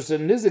 So B'Shus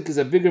HaNizik is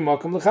a bigger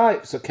Makam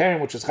l'Chayiv. So Keren,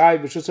 which is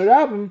Chayiv, B'Shus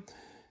Harabim,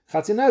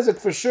 Chatzi Nezik,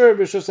 for sure,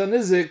 B'Shus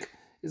HaNizik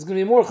is going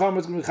to be more Chomer,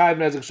 it's going to be Chayiv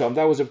Nezik Shalom.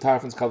 That was Reb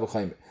Tarfon's Kal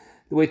v'chomer.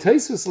 The way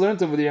Taisus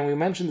learned over there, and we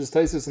mentioned this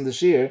Taisus in the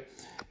Shir,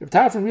 Reb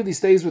Tarfon really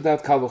stays with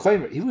that Kal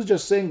V'chomer. He was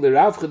just saying the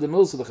Ravcha the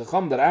Milsa, the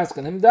Chacham that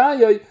asking him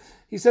Dayai.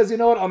 He says, you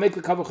know what? I'll make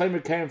the Kal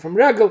V'chomer Karen from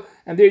Regel,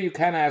 and there you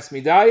can ask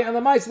me Dayai. And the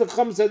Ma'aseh the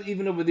Chacham said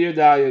even over there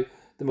Dayai,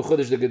 the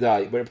Mechudesh the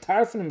Gedai. But Reb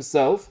Tarfon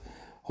himself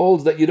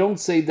holds that you don't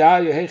say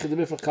Dayai Heichad the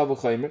Bifach Kal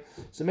V'chomer.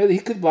 So maybe he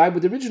could buy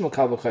with the original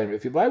Kal V'chomer.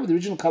 If you buy with the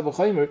original Kal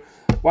V'chomer,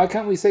 why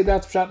can't we say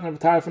that's Pshat and Reb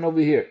Tarfon over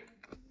here?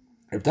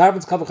 Reb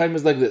Tarfon's Kal V'chomer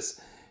is like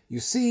this. You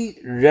see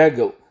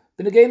Regel.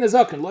 Then again,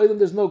 Nezakin, Loilam,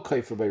 there's no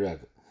Kaifer by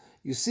Regel.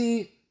 You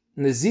see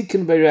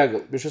Nezikin by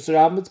Regel. B'Shus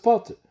HaRabim, it's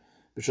Potter.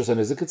 B'Shus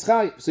HaNizik, it's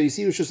Chayiv. So you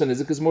see B'Shus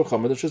HaNizik is more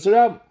Chomer than B'Shus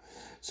HaRabim.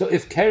 So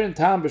if Keren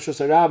Tam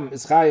B'Shus HaRabim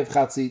is Chayiv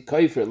Chatzi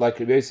Kaifer, like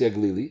Rabbi Yossi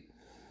Aglili,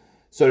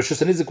 so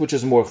B'Shus HaNizik, which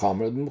is more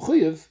Chomer,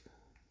 M'chuyev,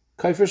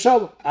 Kaifer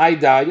Shalom. I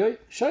Dayoy,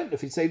 Shayin.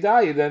 If you say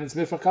Dayoy, then it's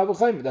Mifra Kal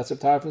V'chomer. That's a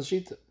Tarfon's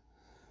Shita.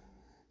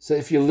 So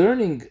if you're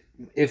learning,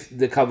 if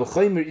the Kal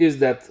V'chomer is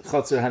that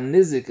Chatzer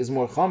HaNizik is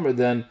more Chomer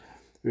than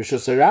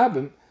B'Shus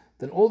HaRabim,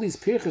 then all these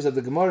pirchas that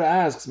the Gemara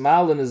asks,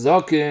 Mal and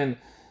Nezakin,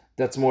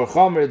 that's more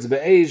Chomer, it's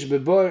Be'esh,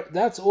 Be'bor,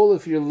 that's all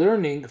if you're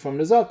learning from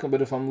Nezakin.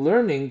 But if I'm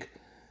learning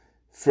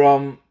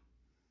from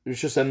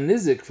Rishus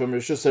HaNizik, from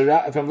Rishus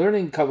HaRabim, if I'm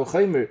learning Kal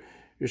V'chomer,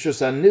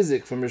 Rishus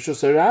HaNizik, from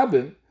Rishus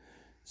HaRabim,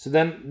 so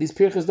then these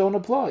pirchas don't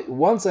apply.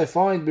 Once I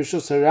find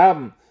Rishus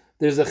HaRabim,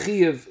 there's a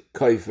Chiyav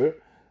Kaifer,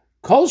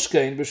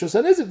 Kolshkein, Rishus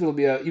HaNizik, there'll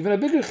be even a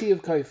bigger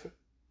Chiyav Kaifer.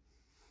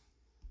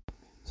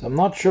 So I'm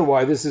not sure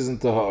why this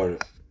isn't the Ha'ara.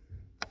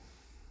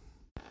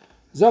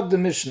 Zog the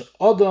Mishnah,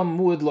 Adam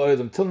Muad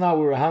La'olam. Till now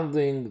we were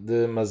handling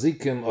the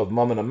Mazikim of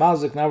Mammon and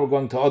Mazik. Now we're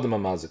going to Adam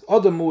and Mazik.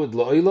 Adam Muad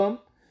La'olam,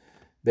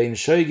 Bein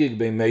Shoigig,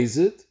 Bein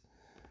Mezid,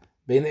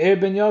 Bein Er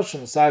Ben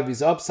Yoshan. Sai if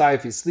he's up, Sai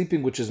if he's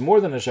sleeping, which is more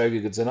than a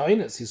Shoigig, it's an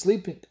Oinus, he's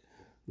sleeping.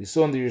 We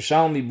saw in the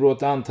Yerushalmi brought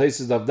down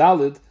Taisis Dav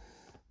Dalid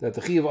that the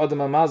Chi of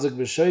Adam and Mazik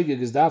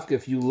B'Shoigig is dafka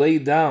if you lay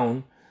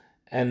down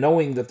and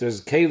knowing that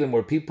there's Kalim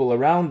or people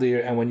around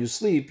there, and when you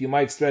sleep, you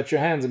might stretch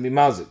your hands and be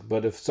Mazik.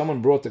 But if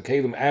someone brought the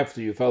Kalim after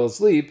you fell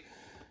asleep,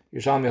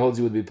 Yerushalmi holds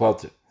you would be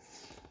potter.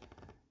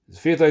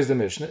 Vierta is the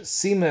Mishnah.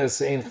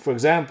 For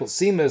example,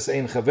 Simas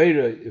ein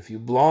Chaveira, if you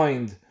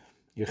blind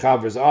your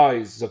Chaver's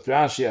eyes, Zok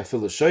Rashi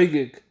afil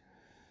shoigig,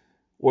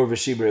 or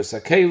V'shibur es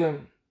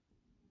HaKelim,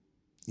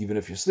 even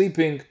if you're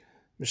sleeping,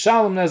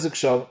 Mishalem Nezek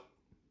Shalom.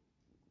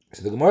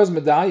 So the Gemara's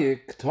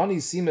Medayik, Tani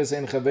Simas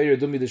ein Chaveira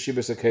dumi the Shibur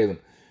es HaKelim.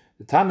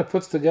 The Tana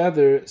puts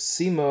together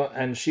Sima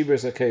and Shibur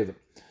es HaKelim.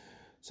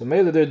 So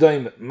Mele they're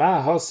doing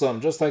Ma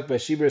Hasam, just like by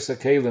Shibur es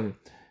HaKelim,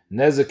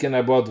 Nezek in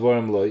Arbad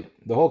Dvarim Loi.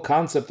 The whole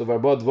concept of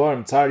Arbad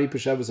Dvarim, Tzar Ipish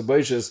Shabbos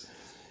Aboishes,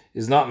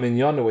 is not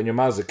minyana when you're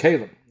Mazik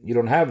Kalim. You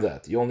don't have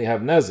that. You only have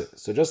Nezek.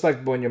 So just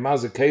like when you're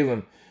Mazik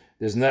Kalim,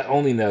 there's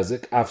only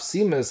Nezek.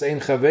 Afsimas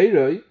ein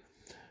Chaveiroi.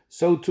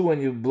 So too when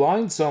you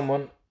blind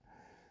someone,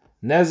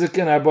 Nezek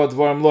in Arbad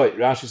Dvarim Loi.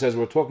 Rashi says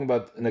we're talking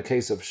about in a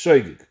case of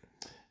Shoigig.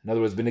 In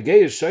other words,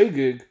 B'negei is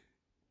Shoigig.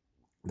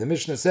 The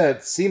Mishnah said,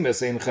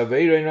 Simas ein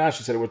Chaveiroi, and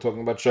Rashi said we're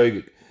talking about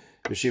Shoigig.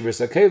 So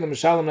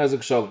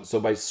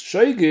by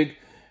Shoigig,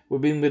 we're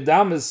being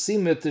medamas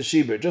Sima to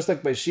Shibur. Just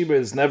like by Shibur,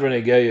 it's never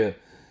negeya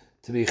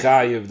to be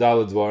Chayiv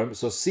Dalad Dvarim.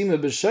 So Sima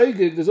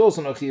b'Shoigig, there's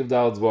also no Chayiv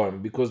Dalad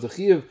Dvarim. Because the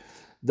Chayiv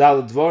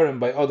Dalad Dvarim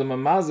by Adam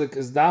and Mazik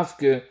is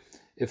dafke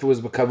if it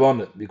was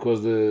b'kavanah.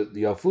 Because the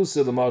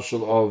Afusa, the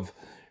marshal of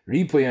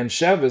Ripoy and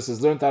Shevis, is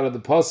learned out of the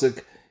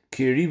Pasuk,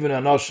 Ki Rivin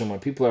Anoshim, when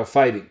people are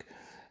fighting.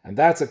 And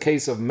that's a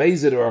case of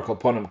Mezid or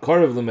Akaponim,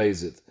 Korav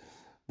Lemezid.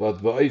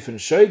 But ba'ofen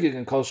shoigig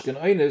and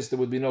kolshken oines, there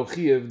would be no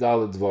chiyuv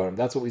daled dvarim.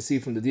 That's what we see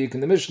from the diak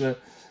in the Mishnah.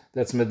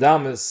 That's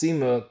medama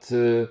sima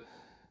to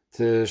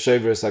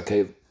shaver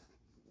sakel.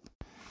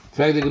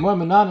 Frag the Gemara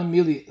menana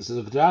mili. So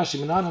the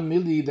Rashi menana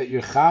mili that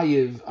you're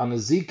chayiv on a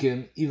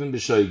zikin even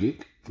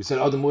b'shoigig. We said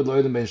adam would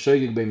loyden ben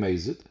shoigig ben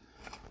mezid.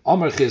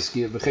 Amar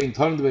Chizkiya v'chein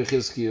tarned by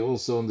Chizkiya.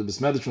 Also in the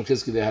Besmedrish from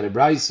Chizkiya they had a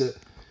brayse.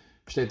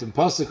 Shteit in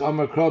pasuk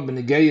Amar krab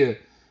b'negeya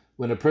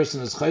when a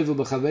person is chayiv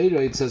b'chaveira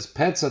it says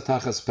petza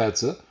tachas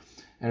petza.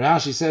 And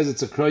Rashi says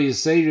it's a kroy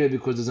yisayre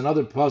because there's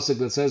another pasuk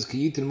that says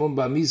kiyitin mum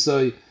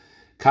ba'misoi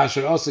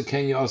kasher asa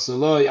kenya asa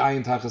loy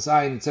ayin tachas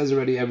ayin. It says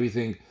already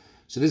everything.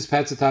 So this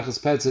petza tachas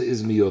petza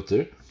is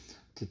miyoter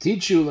to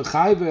teach you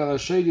lechayve al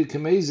shoygig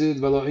kemezid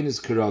v'lo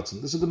inis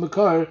kiratzen. This is the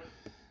makar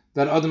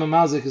that Adam and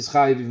Mazik is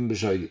chayiv even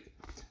b'shoygig.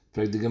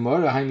 For the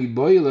Gemara haimi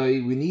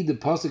boilei we need the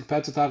pasuk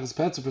petza tachas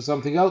petza for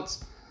something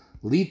else.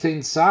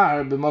 Litein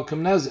sar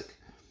b'makom nezik.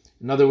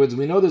 In other words,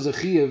 we know there's a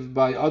chiyuv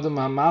by Adam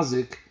and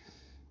Mazik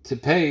to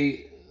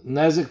pay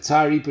Nezek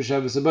Tzar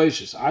Yipashavas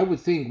Aboishes. I would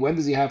think, when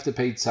does he have to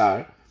pay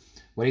Tzar?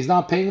 When he's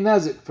not paying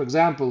Nezek. For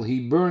example,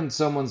 he burned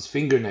someone's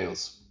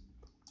fingernails.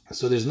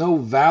 So there's no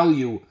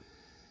value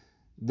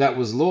that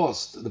was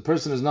lost. The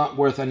person is not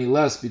worth any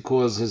less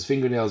because his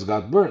fingernails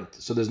got burnt.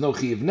 So there's no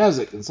Chiyav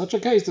Nezek. In such a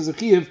case, there's a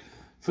Chiyav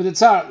for the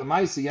Tzar. The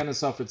Maisi Yana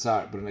suffered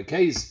Tzar. But in a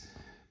case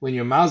when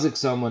you're Mazik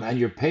someone and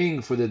you're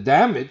paying for the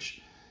damage,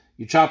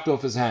 you chopped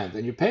off his hand,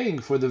 and you're paying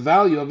for the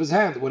value of his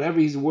hand, whatever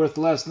he's worth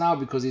less now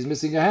because he's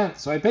missing a hand.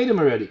 So I paid him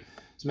already.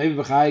 So maybe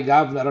b'chai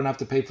gavna I don't have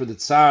to pay for the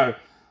tsar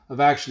of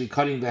actually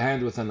cutting the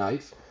hand with a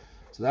knife.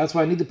 So that's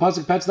why I need the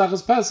pasuk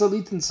Petzlachas Pesa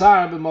Litin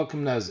Sar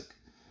b'Makom Nezik.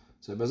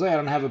 So I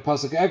don't have a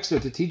pasuk extra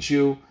to teach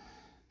you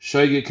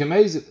Shoyge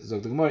Kemezit. So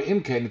the Gemara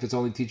Imkain, if it's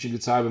only teaching you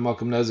Tzar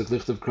b'Makom Nezik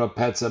Lichtav Krab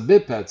Petza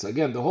B'Petza.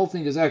 Again, the whole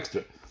thing is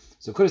extra.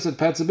 So could have said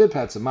Petza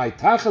B'Petza. My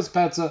Tachas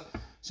Petza.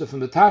 So from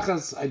the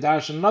Tachas, I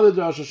darshan another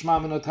drasha Shema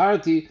Min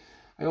Otarti.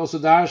 I also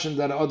darshan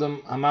that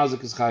Adam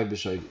Hamazik is Chayv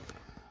b'Shoyge.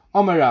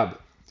 Omer Rabbe.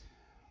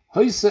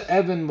 Hoyse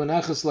Evan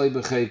Munechas Lei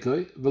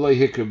B'Cheikoi V'Loi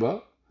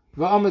Hikrba.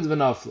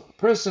 A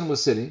person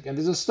was sitting, and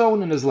there's a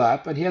stone in his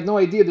lap, and he had no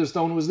idea the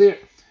stone was there.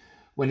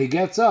 When he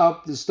gets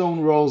up, the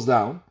stone rolls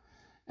down,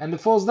 and it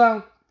falls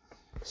down.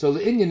 So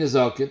the Indian is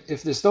akin,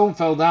 if the stone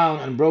fell down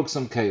and broke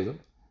some kalim,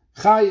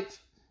 chayiv,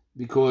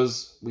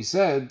 because we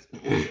said,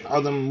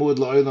 Adam muad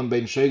la'olam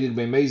bein shegig,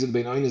 bein mezid,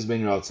 bein oynis,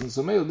 bein ratzin.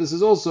 So this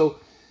is also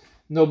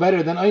no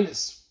better than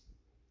oynis.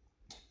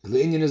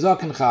 The Indian is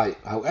akin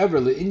chayiv. However,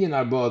 the Indian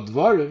are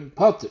ba'advarim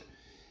potter.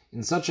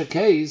 In such a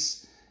case,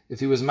 if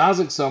he was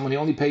mazik someone, he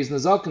only pays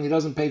Nazak, he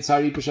doesn't pay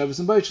Tzari, Peshavas,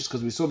 and Boishes,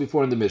 because we saw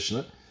before in the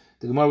Mishnah,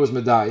 the Gemara was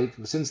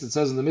Medayik, since it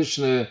says in the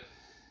Mishnah,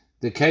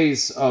 the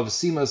case of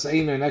Simas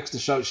Einer next to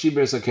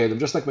Shiber Sakelim,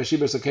 just like by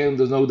Shiber Sakelim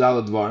there's no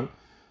Dalad Dvarm,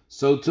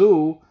 so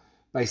too,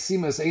 by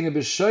Simas Einer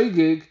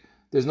B'Shoigig,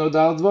 there's no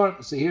Dalad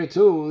Dvarm. So here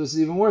too, this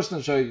is even worse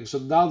than Shoigig, so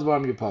Dalad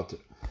Dvarm you're potter.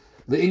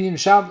 The Indian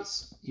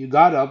Shabbos, you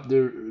got up,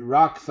 the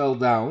rock fell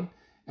down,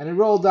 and it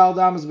rolled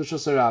Dalad Amas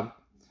B'Shosarab.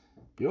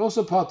 You're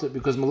also potter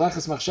because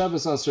Melechas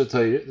Machshavas Asher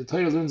Torah. The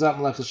Torah learns out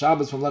Melechas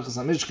Shabbos from Melechas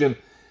HaMishkan,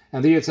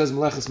 and there it says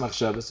Melechas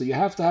Machshavas. So you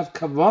have to have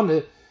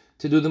kavanah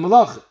to do the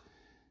Melech.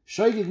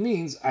 Shoigig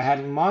means I had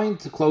in mind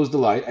to close the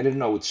light. I didn't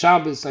know it's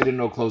Shabbos. I didn't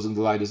know closing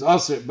the light is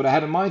Asher, but I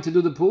had in mind to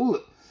do the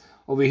Pa'ula.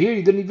 Over here,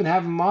 you didn't even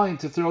have in mind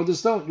to throw the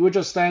stone. You were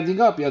just standing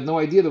up. You had no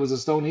idea there was a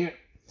stone here.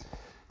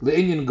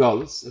 Le'inyan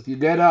Golis. If you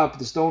get up,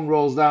 the stone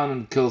rolls down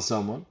and kills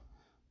someone.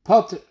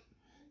 Potter.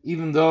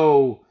 Even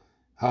though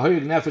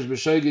Ha'hoyig nefesh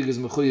b'shoigig is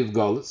mechuyev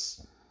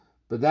galus,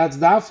 but that's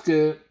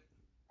dafke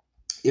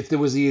if there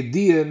was a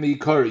yediyah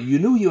meikara. You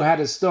knew you had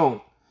a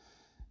stone.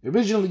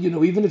 Originally you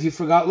knew, even if you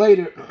forgot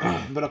later,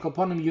 but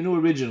upon him you knew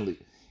originally.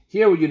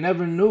 Here where you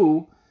never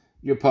knew,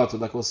 you're potter,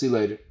 like we'll see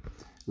later.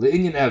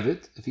 Le'inyan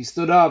evet, if he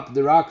stood up,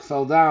 the rock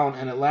fell down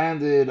and it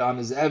landed on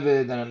his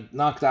evet and it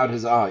knocked out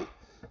his eye.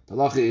 The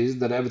halacha is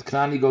that evet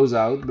knani goes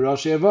out,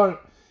 b'rosh evar.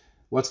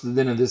 What's the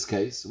din in this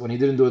case? When he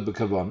didn't do it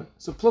b'kavana.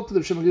 So pluk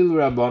the Shemagil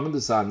Rabbanon, the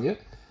Sanya,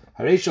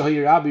 Haresha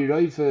Hayirabi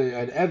Roife,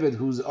 an Eved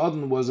whose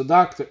Adon was a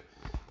doctor.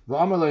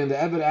 V'amalai, and the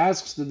Eved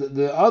asks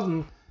the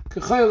Adon,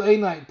 K'chayil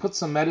Einai, put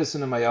some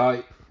medicine in my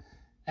eye.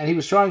 And he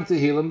was trying to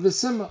heal him,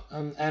 V'sima,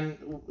 and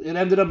it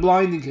ended up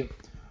blinding him.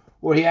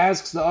 Or he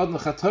asks the Adon,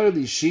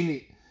 Chatarli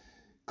Shini,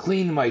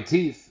 clean my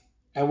teeth.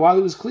 And while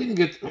he was cleaning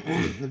it,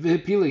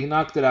 V'hipila, he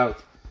knocked it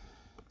out.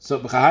 So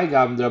B'chahai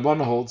Gavin, the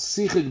Rabbanon holds,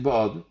 Sichig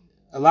Ba'adon,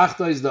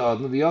 Alachta is the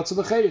Adon, V'yatza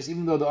L'cheres,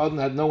 even though the Adon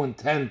had no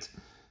intent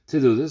to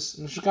do this.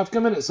 In Shekaf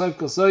Kaminit, Soif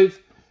Kol Soif,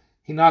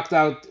 he knocked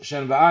out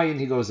Shen V'ayin,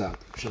 he goes out.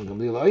 Shem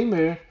Gamliel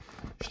Oimer,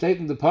 steht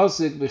in the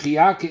Pasuk,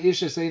 V'chiyake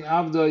ish esein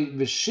avdoi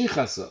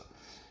v'shichasa.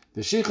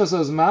 V'shichasa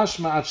is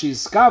mashma at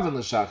she's skaven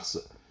l'shachsa.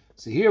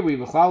 So here we,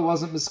 B'chlal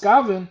wasn't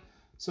miskaven,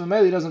 so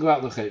maybe he doesn't go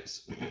out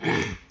l'cheres.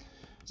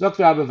 Zok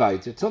Rabbe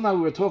Vayter, till now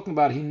we were talking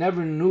about he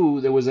never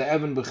knew there was a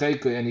Evan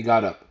B'cheikoy and he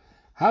got up.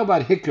 How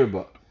about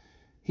Hikkerba?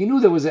 He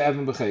knew there was a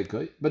Evan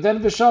B'cheikoy, but then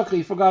V'shakri,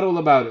 he forgot all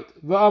about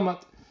it.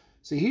 V'amat.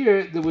 So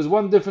here, there was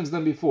one difference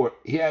than before.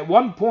 At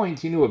one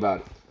point, he knew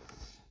about it.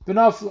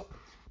 V'nafla.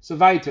 So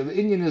Vayter, the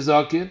Indian is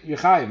Zakin,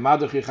 Yechayev,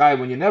 Madach Yechayev,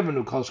 when you never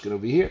knew Kolshkin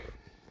over here.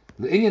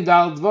 The Indian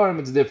Dal Dvarim,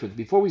 it's different.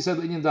 Before we said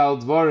the Indian Dal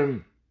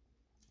Dvarim,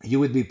 you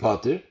would be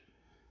Potter.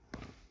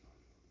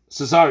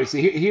 So sorry, so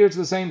here it's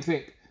the same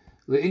thing.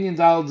 The Indian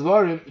Dal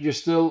Dvarim, you're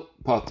still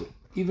Potter.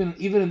 Even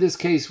in this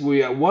case,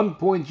 where at one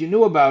point you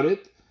knew about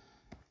it,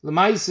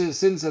 L'maisa,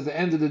 since at the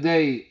end of the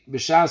day,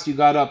 B'shas you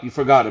got up, you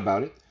forgot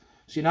about it.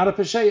 So you're not a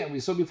Pesheya. We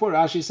saw before,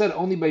 Rashi said,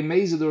 only by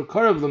Mezid or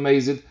Karav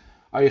L'mezid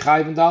are you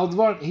Chayiv and Dal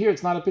Dvar. Here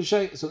it's not a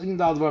Pesheya. So Inyan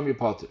Dal Dvar, you're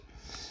Potter.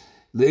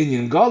 The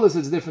Inyan Galus,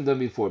 it's different than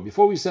before.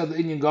 Before we said the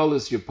Inyan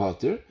Galus, you're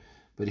Potter.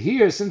 But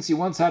here, since you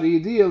once had a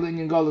Yediyah, the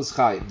Inyan Galus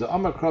Chayiv. The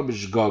Amar Krab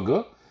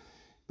B'shgaga,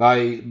 by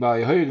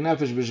Hoyig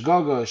Nefesh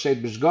B'shgaga,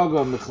 Shet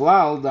B'shgaga,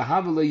 Michlal, the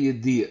Havele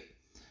Yediyah.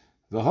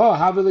 V'ho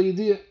Havele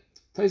Yediyah.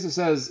 Taisa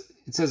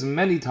says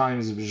many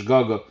times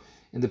B'shgaga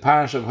in the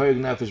parish of Hoyig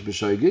Nefesh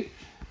B'shoigig.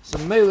 So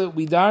Mele,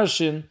 we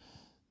darshan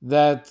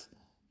that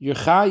you're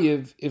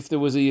chayiv if there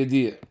was a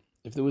yediyah.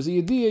 If there was a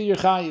yediyah, you're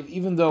chayiv,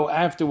 even though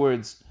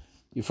afterwards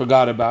you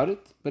forgot about it.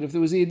 But if there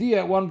was a yediyah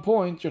at one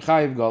point, you're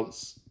chayiv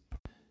galus.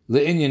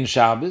 Le'inyan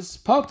Shabbos,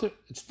 potter.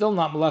 It's still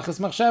not malachas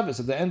machshavas.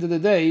 At the end of the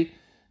day,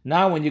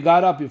 now when you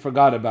got up, you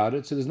forgot about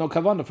it, so there's no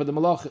kavanah for the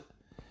malachah.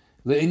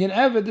 Le'inyan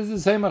Eved is the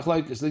same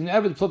machlokes. Le'inyan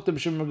Eved plukta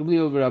b'shem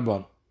Gamliel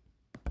v'Rabban.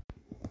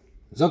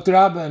 Dr.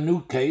 Abba, a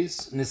new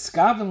case,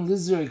 Niskaven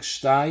Lizarek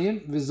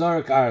Shtayim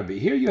Vizarek Arbi.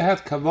 Here you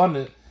had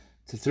kavanah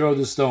to throw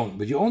the stone,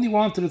 but you only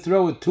wanted to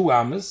throw it 2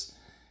 amas,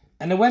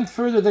 and it went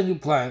further than you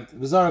planned.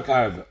 Vizarek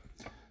Arba.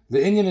 The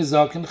Inyan is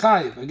Zaken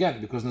Chayiv,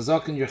 again, because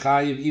Nazaken you're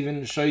Chayiv,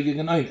 even Shoygig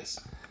and Oynes.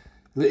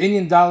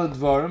 Le'inyan dalad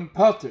dvarim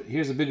potter.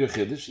 Here's a bigger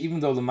chiddush. Even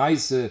though the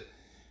ma'aseh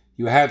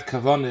you had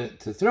kavanah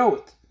to throw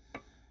it,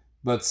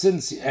 but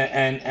since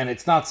and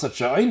it's not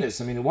such a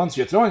oinus. I mean, once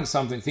you're throwing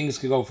something, things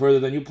could go further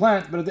than you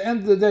planned. But at the end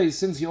of the day,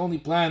 since you only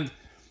planned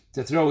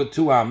to throw it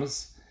 2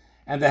 amas,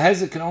 and the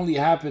hezek can only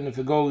happen if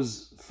it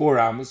goes 4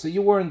 amas, so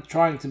you weren't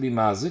trying to be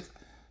mazik.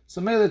 So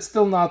maybe it's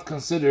still not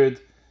considered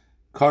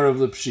karav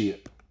l'pshiyah.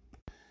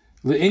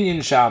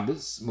 Le'inyan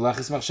Shabbos,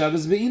 melachis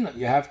machshavas be'ina.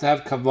 You have to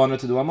have kavanah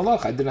to do a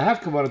malach. I didn't have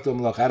kavanah to do a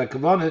malach. I had a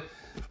kavanah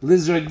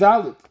lizrek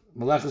dalit.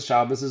 Melachis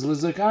Shabbos is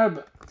lizrek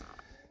arba.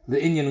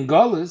 Le'inyan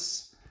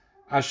Golis,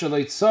 asher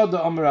leitzada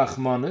omer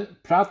achmane,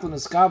 pratlan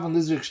eskavan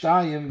lizrek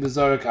shtayim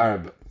v'zarek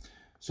arba.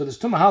 So there's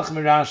 2 mahalchim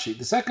in Rashi.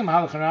 The second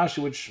mahalch in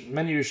Rashi, which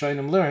many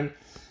Rishonim learn,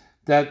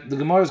 that the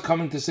Gemara is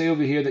coming to say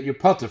over here that you're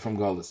potter from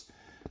Golis.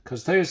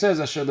 Because Torah says,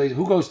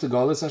 who goes to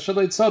Golis? Asher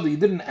leitzada, you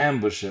didn't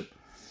ambush him.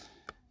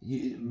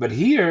 But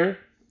here,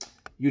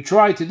 you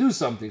try to do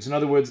something. So in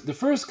other words, the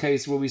first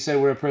case where we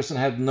said where a person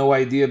had no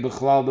idea,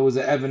 b'chlal, there was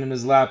an Evan in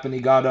his lap and he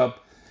got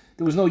up,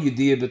 there was no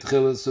yediyah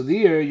b'tchilah. So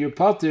here, your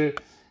potter,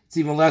 it's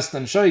even less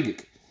than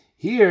shoygik.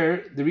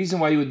 Here, the reason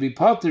why you would be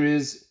potter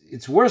is,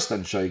 it's worse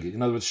than shoygik.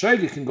 In other words,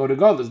 shoygik can go to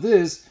Golis.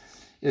 This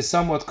is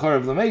somewhat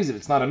karav l'mezid.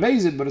 It's not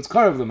amazing, but it's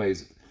karav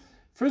l'mezid.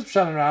 First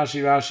pshat in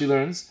Rashi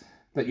learns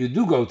that you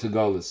do go to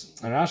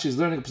Golis. And Rashi is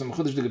learning,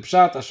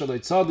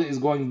 pshat is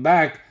going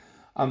back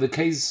on the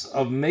case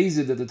of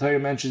Mezid that the Torah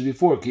mentions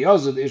before. Ki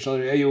yozid ishal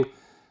re'eyu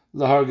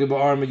laharge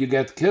ba'arma, you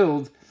get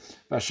killed.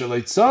 However,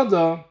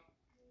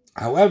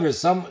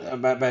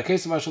 by a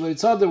case of Ashalei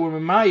Tzada, we're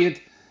memayit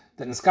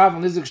that in Skav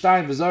and Lizik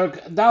Shtein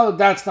v'Zarek Dalet,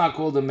 that's not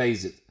called a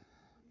Mezid.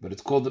 But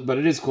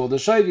it is called a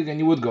Shaygig, and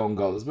you would go in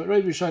Golis. But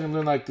Rabbi Yishayim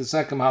learn like the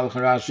second Halach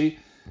in Rashi,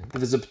 that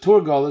there's a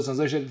P'tur Golis, and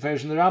Zeshet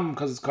Ferish in the Rambam,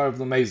 because it's carved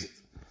the Mezid.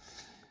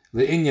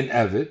 The Inyan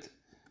Evet,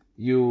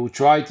 you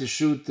try to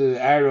shoot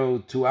the arrow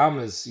 2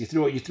 amas, you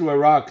threw a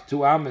rock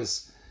 2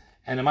 amas,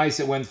 and the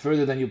mice went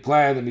further than you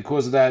planned, and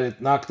because of that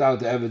it knocked out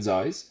the Eved's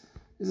eyes.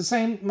 It's the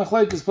same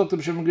machlekes put to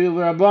b'shem gril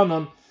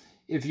v'rabbanon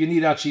if you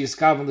need actually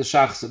skaven the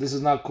shachsa. This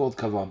is not called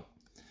kavan.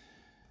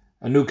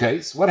 A new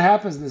case. What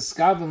happens in the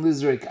skaven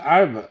lizrek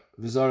arba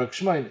v'zarek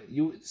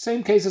shmein?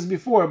 Same case as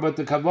before, but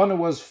the kavana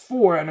was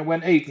 4 and it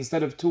went 8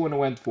 instead of 2 and it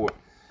went 4.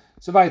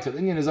 So weiter.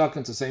 Inyan is all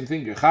the same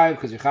thing. You're chayiv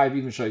because you're chayiv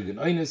even shoygen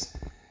oinus.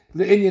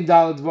 The Inyan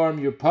Dalet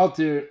Dvarim, you're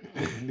potter,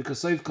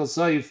 because Seif Kol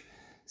Seif,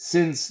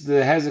 since the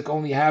Hezek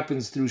only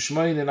happens through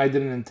Shmoyne, and I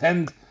didn't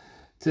intend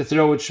to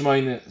throw it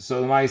Shmoyne,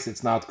 so the mice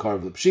it's not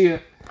Karv L'Pshiyah.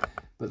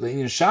 But the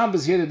Inyan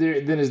Shabbos here, the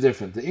din is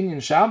different. The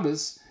Inyan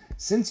Shabbos,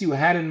 since you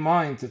had in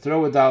mind to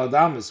throw a Dalet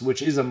Amis,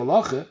 which is a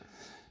Malacha,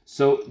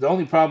 so the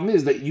only problem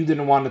is that you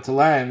didn't want it to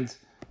land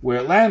where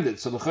it landed.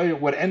 So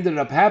what ended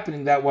up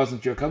happening, that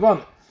wasn't your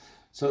Kavanah.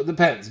 So it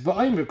depends. But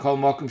Aymer Kol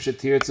Mokum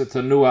Shetirtza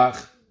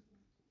Tanuach.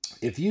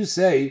 If you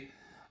say,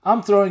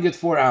 I'm throwing it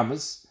 4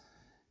 amas,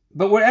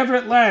 but wherever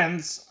it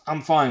lands, I'm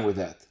fine with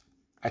that.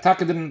 I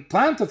didn't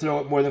plan to throw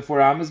it more than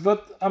 4 amas,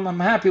 but I'm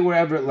happy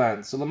wherever it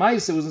lands. So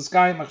Lamais, it was in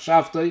Sky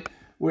Machshavtoi,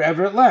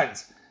 wherever it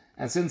lands.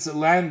 And since it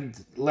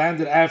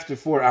landed after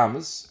 4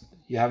 amas,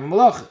 you have a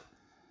malacha.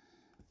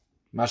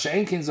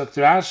 Masha'enkin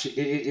Zoktarash,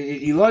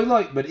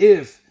 Eloi, but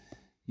if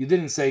you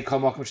didn't say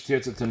Kol Mokum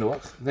Shtirtza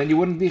Tanuach, then you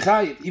wouldn't be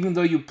chayiv, even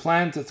though you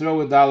planned to throw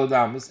a Daled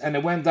Amas, and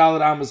it went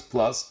Daled Amas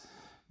plus.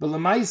 But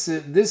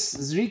Lamaisa, this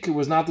Zrika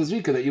was not the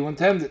Zrika that you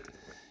intended.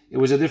 It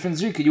was a different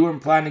Zrika. You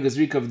weren't planning a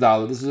Zrika of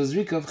Dalet. This was a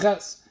Zrika of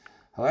Ches.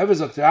 However,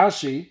 Dr.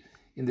 Ashi,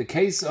 in the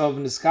case of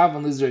Niskav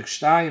and Lizrek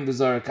Shtayim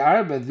V'Zarek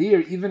Arba,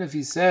 there, even if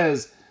he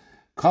says,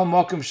 Kol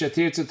Mokum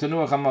Shetirtza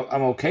Tanuach,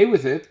 I'm okay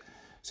with it.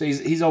 So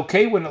he's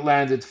okay when it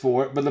landed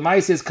 4, but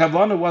Lamaisa, his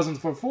Kavanah wasn't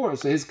for 4.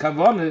 So his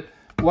Kavanah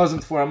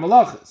wasn't for a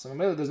Malacha. So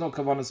there's no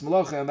Kavanah's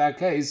Malacha. In that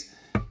case,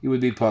 you would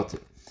be potter.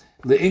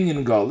 The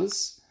Inyan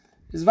Golis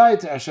is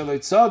Vaita Ashalei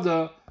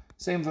Tzada.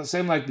 Same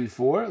like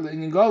before.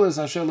 In Golis,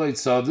 Asher Lo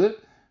Yitzadeh,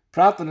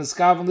 Prat and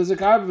Eskav and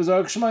Lizek Arba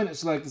V'Zarek Shmein.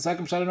 So like the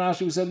second Pshat in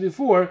Rashi we said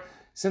before,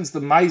 since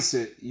the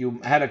Maise, you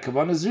had a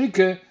Kavanah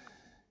Zrika,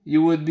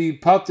 you would be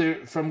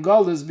potter from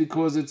Golis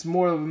because it's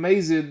more of a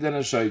Mezid than a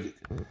Shoygik.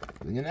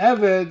 In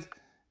Eved,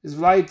 is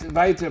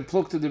weiter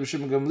Plukte de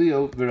B'Shem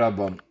Gamliel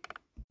V'Rabban.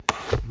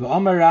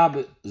 V'Amar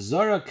Rab,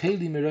 Zora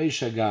Keli Mirei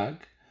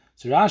Shagag.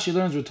 So Rashi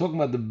learns we're talking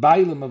about the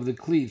Bailam of the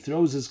Kli,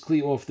 throws his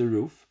Kli off the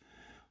roof.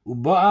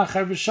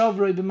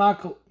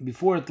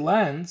 Before it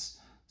lands,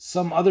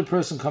 some other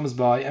person comes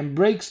by and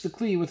breaks the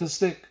kli with a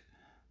stick.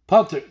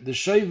 Potter, the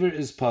shaver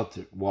is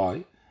potter.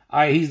 Why?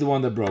 He's the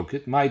one that broke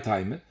it. My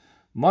time.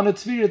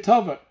 Monatvira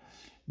tovar.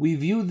 We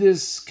view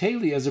this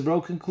keli as a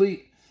broken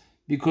kli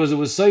because it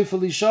was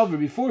seifali shaver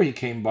before he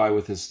came by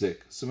with his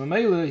stick. So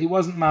Mamela, he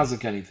wasn't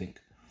mazik anything.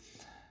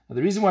 Now,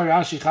 the reason why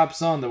Rashi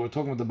chaps on that we're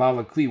talking about the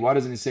Bala kli, why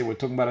doesn't he say we're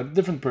talking about a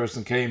different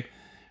person came?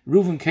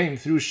 Reuven came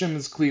through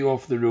Shimon's kli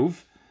off the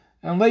roof,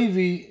 and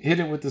Levi hit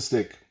it with the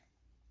stick.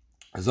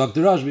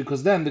 Zok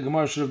because then the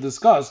Gemara should have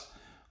discussed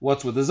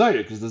what's with the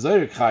Zayrik, is the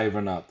Zayrik chayiv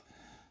or not.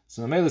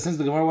 So since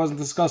the Gemara wasn't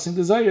discussing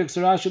the Zayrik,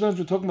 so Rashi learns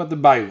we're talking about the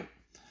Bailim.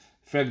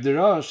 Frag the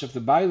Rosh, if the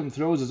Bailam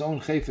throws his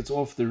own chayfetz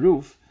off the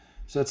roof,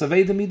 so it's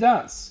aveda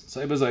midas. So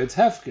it's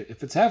hefker.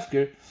 If it's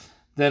hefker,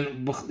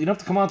 then you don't have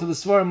to come on to the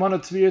svar mana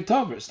tvir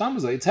tover.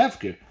 Stamazai, it's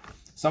hefker.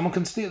 Someone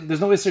can steal.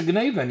 There's no iser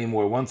gneva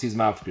anymore once he's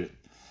mafker.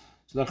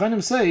 So the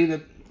Chanim say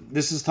that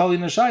this is tali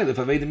nashayl. If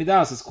aveda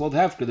midas is called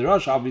hefker, the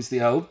Rosh obviously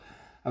held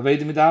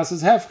aveda midas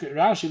is hefker.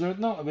 Rashi learned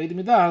no, aveda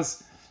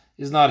midas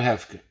is not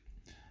hefker.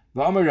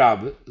 V'amar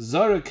Rabbe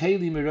zara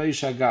keli mirei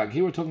shagag.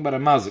 Here we're talking about a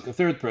mazik. A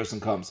third person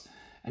comes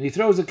and he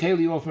throws a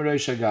keli off mirei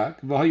shagag.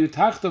 V'hayu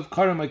tachtav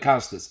karam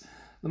kastis.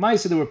 The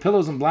Maisa, there were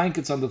pillows and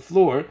blankets on the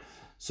floor,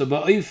 so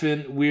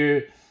ba'ifin,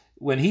 where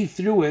when he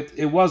threw it,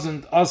 it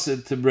wasn't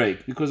asid to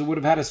break, because it would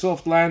have had a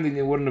soft landing,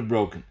 it wouldn't have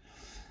broken.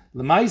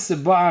 The Maisa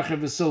ba'acher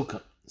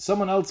v'silka.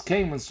 Someone else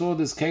came and saw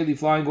this keli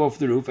flying off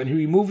the roof, and he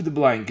removed the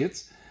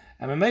blankets,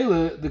 and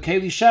Mamela, the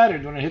keli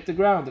shattered when it hit the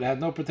ground, it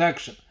had no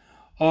protection.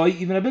 Or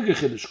even a bigger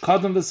chiddush,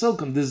 kadam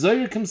v'silkam. The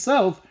Zayrik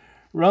himself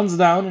runs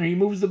down and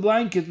removes the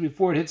blanket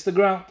before it hits the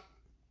ground.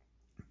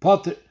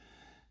 Potter.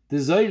 The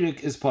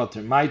Zayrik is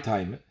Potter, my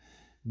time.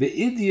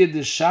 Be'idya de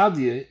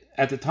shadya,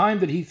 at the time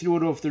that he threw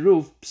it off the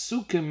roof,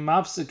 psukim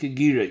mafsek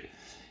girei.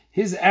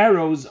 His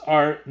arrows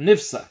are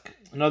nifsak.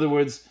 In other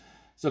words,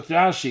 Zok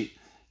Rashi,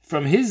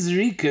 from his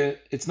zrika,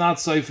 it's not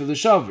soifer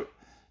l'shaver,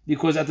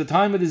 because at the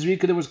time of the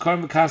zrika there was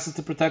karm v'kasas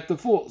to protect the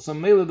fool. So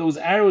mele, those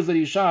arrows that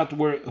he shot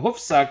were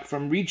hufsak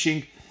from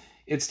reaching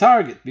its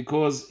target,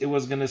 because it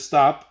was going to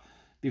stop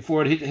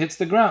before it hits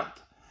the ground.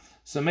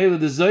 So mele,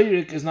 the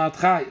zoyrik is not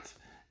chayiv.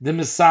 The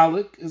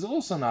Mesalik is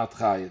also not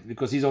chayiv,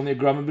 because he's only a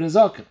Gram ben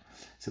Zaken.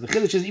 So the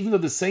Chiddush is, even though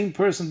the same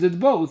person did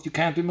both, you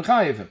can't be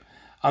mechayiv him.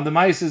 On the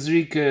Maisa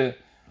Zrika,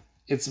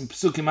 it's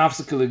Psukim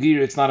Afsik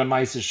Legir, it's not a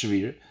Maisa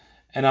Shvir.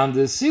 And on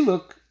the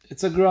Siluk,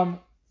 it's a Gram.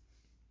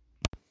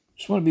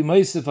 Just want to be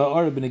Maisif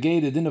ha'ara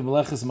b'negei din of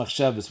Meleches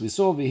Machshavas. We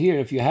saw over here,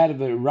 if you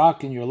had a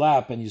rock in your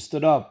lap and you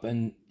stood up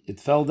and it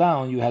fell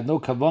down, you had no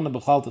kavanah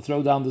b'chal to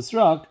throw down this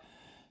rock,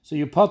 so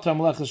you're potra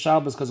Meleches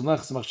Shabbos because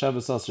Meleches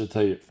Machshavas Asher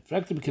Torah.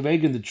 Frekta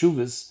b'kevegen the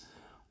Chuvas,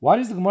 why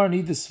does the Gemara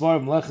need the svar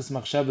of Meleches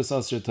Machshavas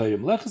Asher Torah?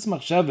 Meleches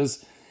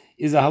Machshavas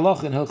is a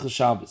halach in Hilchas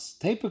Shabbos.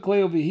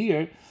 Typically over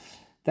here,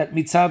 that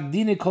mitzad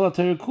dine kol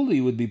HaTorah kuli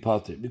you would be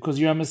potter, because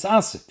you're a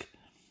misasik.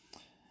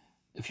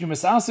 If you're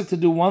misasik to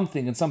do one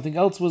thing and something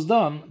else was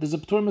done, there's a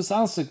p'tur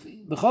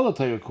misasik b'chol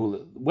HaTorah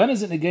kuli. When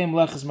is it in a game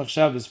Meleches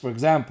Machshavas? For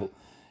example,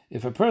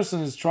 if a person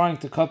is trying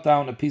to cut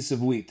down a piece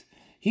of wheat,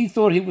 he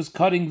thought he was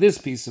cutting this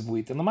piece of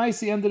wheat, and the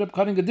Maisi ended up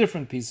cutting a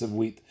different piece of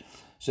wheat.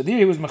 So there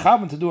he was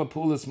mechavan to do a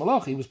pu'ulas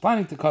malach. He was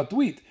planning to cut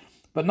wheat,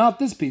 but not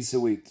this piece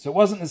of wheat. So it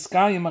wasn't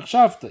eskayim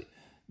machshavtei.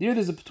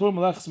 There's a p'tur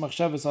Meleches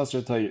Machshavas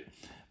Asher Torah.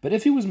 But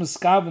if he was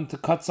meskavan to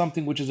cut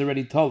something which is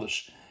already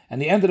tolish,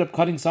 and he ended up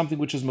cutting something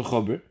which is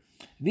mechober,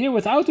 there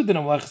without the din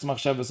of Meleches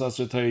Machshavas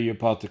Asher Torah you're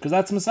potter, because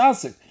that's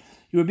misasik.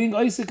 You were being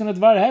oisik in a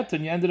dvar het,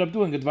 and you ended up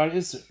doing a dvar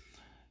iser.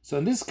 So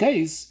in this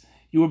case,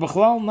 you were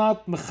b'chlal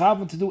not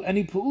mechavan to do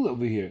any pu'ul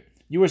over here.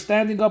 You were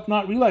standing up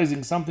not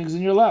realizing something's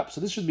in your lap. So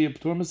this should be a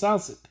p'tur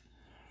misasik.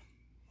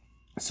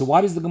 So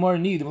why does the Gemara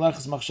need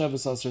Meleches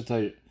Machshavas Asher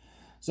Torah?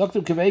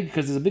 Zokter Kaveg,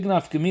 because there's a big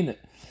enough gemina.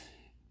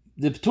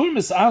 The p'tur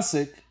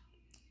misasik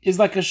is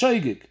like a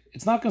shoygig.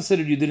 It's not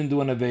considered you didn't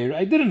do an aveira.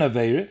 I did an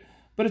aveira,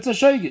 but it's a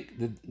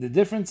shoygig. The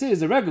difference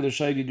is, a regular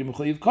shoygig, you're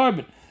mechuyev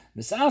carbon.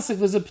 Misasik,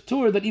 there's a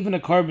p'tur that even a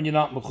carbon you're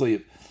not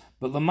mechuyev.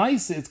 But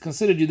l'maisa, it's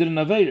considered you did an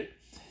aveira.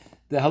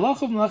 The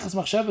halach of Meleches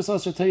Machshavas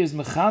Asher Torah is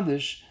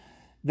mechadish,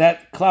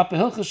 that klapa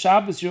hilchas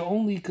Shabbos you're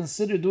only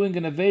considered doing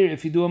an aveira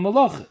if you do a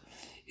malacha.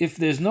 If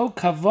there's no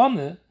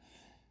kavanah,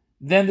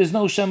 then there's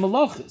no shem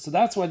malacha. So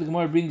that's why the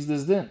Gemara brings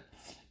this din.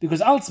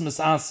 Because als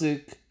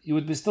misasik, you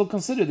would be still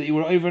considered that you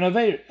were over an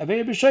aveira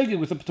b'shoigig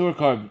with a p'tur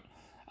carbon.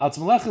 Als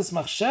Meleches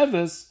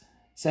Machshavas,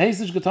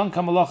 seheisish getan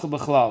kamalacha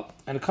b'chlal.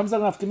 And it comes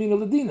out of Kamina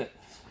Ladina.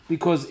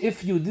 Because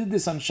if you did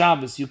this on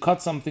Shabbos, you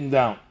cut something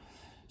down.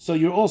 So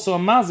you're also a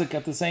mazik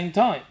at the same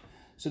time.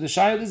 So the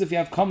shayla is if you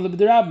have kam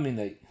leb'derab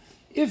minei.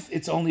 If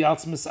it's only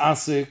als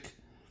misasik,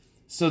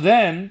 so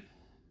then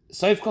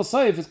soif kol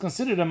soif is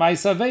considered a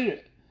ma'isa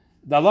aveira.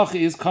 The halacha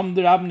is kam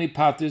derab minei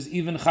paters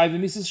even chayv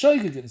misas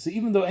shoygigin. So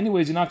even though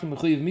anyways you're not going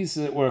to mechuyev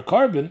misa or a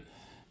carbon,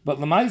 but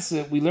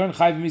lemaisa we learn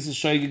chayv misas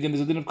shoygigin is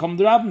a din of kam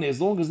derab minei.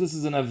 As long as this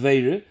is an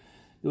aveira, it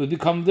would be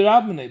kam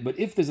derab minei. But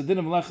if there's a din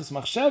of Meleches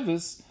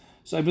Machshavas,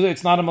 so I believe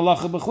it's not a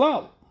malacha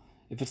b'chlal.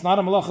 If it's not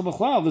a malacha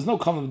b'chlal, there's no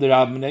kam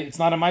derab minei. It's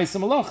not a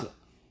ma'isa malacha.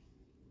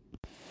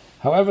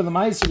 However, the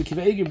Ma'aser the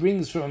Kiva Eger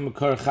brings from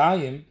Makar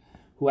Chaim,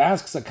 who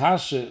asks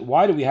Akasha,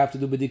 why do we have to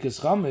do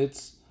B'dikas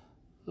Chametz?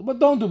 But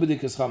don't do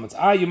B'dikas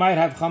Chametz. You might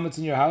have Chametz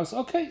in your house.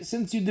 Okay,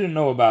 since you didn't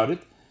know about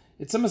it,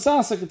 it's a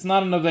Masasik, it's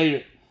not an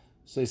Aveir.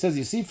 So he says,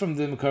 you see from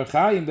the Makar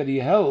Chaim that he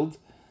held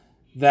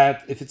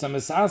that if it's a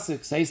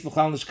Masasik, Seis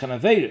B'chal Nish kan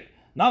Aveir.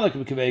 Not like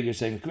Kiva Eger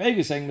saying. Kiva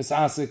Eger saying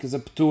Masasik is a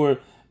P'tur,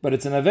 but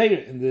it's an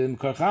Aveir. And the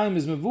Makar Chaim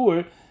is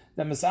Mavur,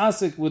 that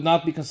Masasik would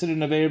not be considered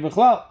an Aveir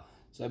B'chlal.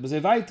 So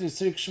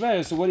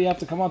what do you have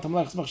to come on to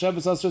Meleches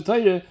Machshavas Asher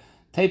Torah?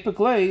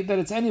 Typically, that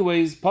it's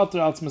anyways Potter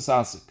Alts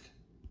Masasik.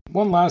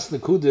 One last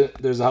nekuda,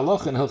 there's a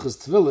halacha in Hilchas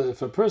Tvila,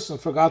 if a person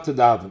forgot to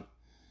daven,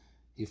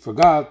 he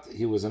forgot,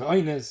 he was an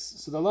oines.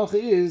 So the halacha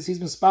is, he's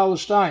mispal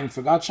shtayim,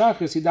 forgot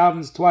shachris, he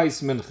davens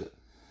twice mincha.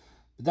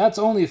 But that's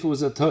only if it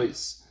was a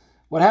tois.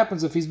 What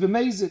happens if he's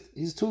bemazit?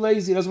 He's too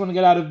lazy, he doesn't want to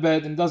get out of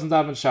bed, and doesn't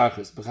daven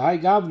shachris.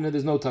 B'chai gavne,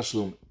 there's no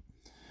tashlum.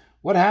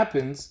 What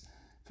happens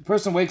if a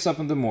person wakes up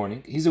in the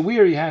morning, he's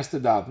aware he has to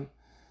daven,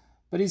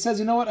 but he says,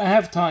 you know what, I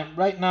have time.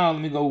 Right now,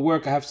 let me go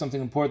work, I have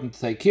something important to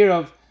take care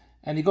of,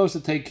 and he goes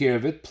to take care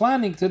of it,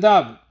 planning to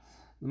daven.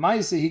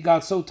 Maisa, he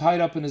got so tied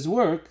up in his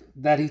work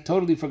that he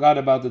totally forgot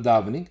about the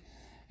davening,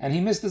 and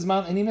he missed his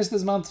mount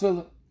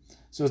tefillah.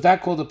 So is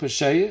that called a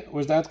pesheya,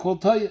 or is that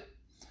called toya?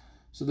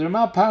 So the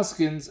Ramah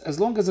paskins, as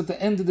long as at the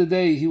end of the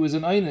day he was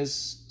an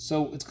einis,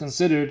 so it's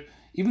considered,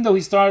 even though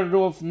he started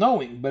off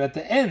knowing, but at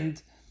the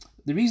end,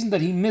 the reason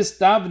that he missed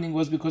davening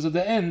was because at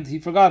the end he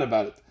forgot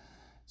about it.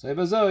 So he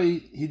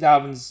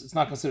davens, it's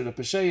not considered a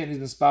pesheya, and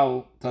he's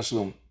mispal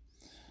tashlum.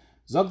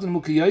 Zogden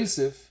Muki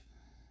Yosef,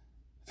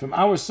 from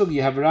our sugi,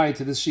 you have a right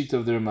to this sheet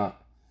of the Ramah.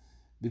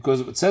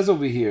 Because it says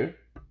over here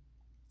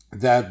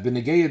that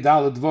b'negeya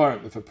daled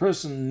dvarim, if a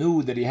person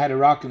knew that he had a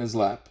rock in his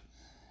lap,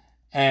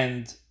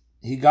 and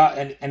he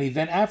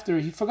then after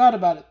he forgot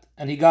about it,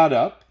 and he got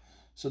up,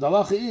 so the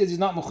halacha is he's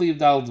not mechuyev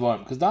daled dvarim,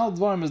 because daled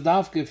dvarim is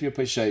dafka if you're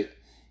pesheya.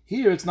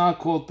 Here it's not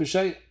called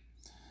pesheya.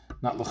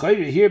 Not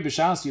l'chayri, here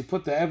b'shas you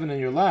put the evan in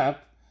your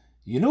lap,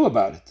 you knew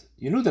about it,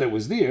 you knew that it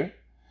was there,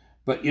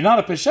 but you're not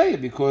a pesheya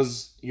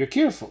because you're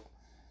careful.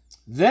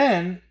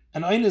 Then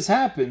an einis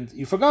happened,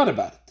 you forgot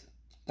about it.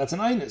 That's an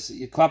einis.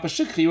 You klap a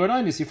shikha, you were an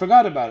einis, you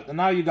forgot about it, and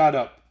now you got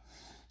up.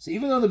 So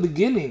even though in the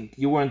beginning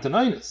you weren't an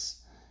einis,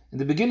 in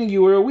the beginning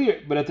you were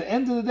aware, but at the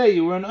end of the day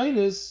you were an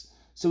einis,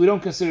 so we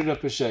don't consider it a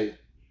pesheya.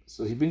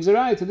 So he brings a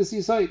right to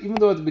this side. Even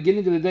though at the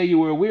beginning of the day you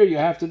were aware you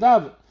have to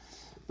daven,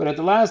 but at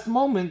the last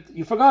moment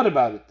you forgot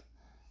about it.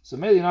 So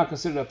maybe you're not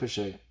considered a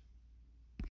pesheya.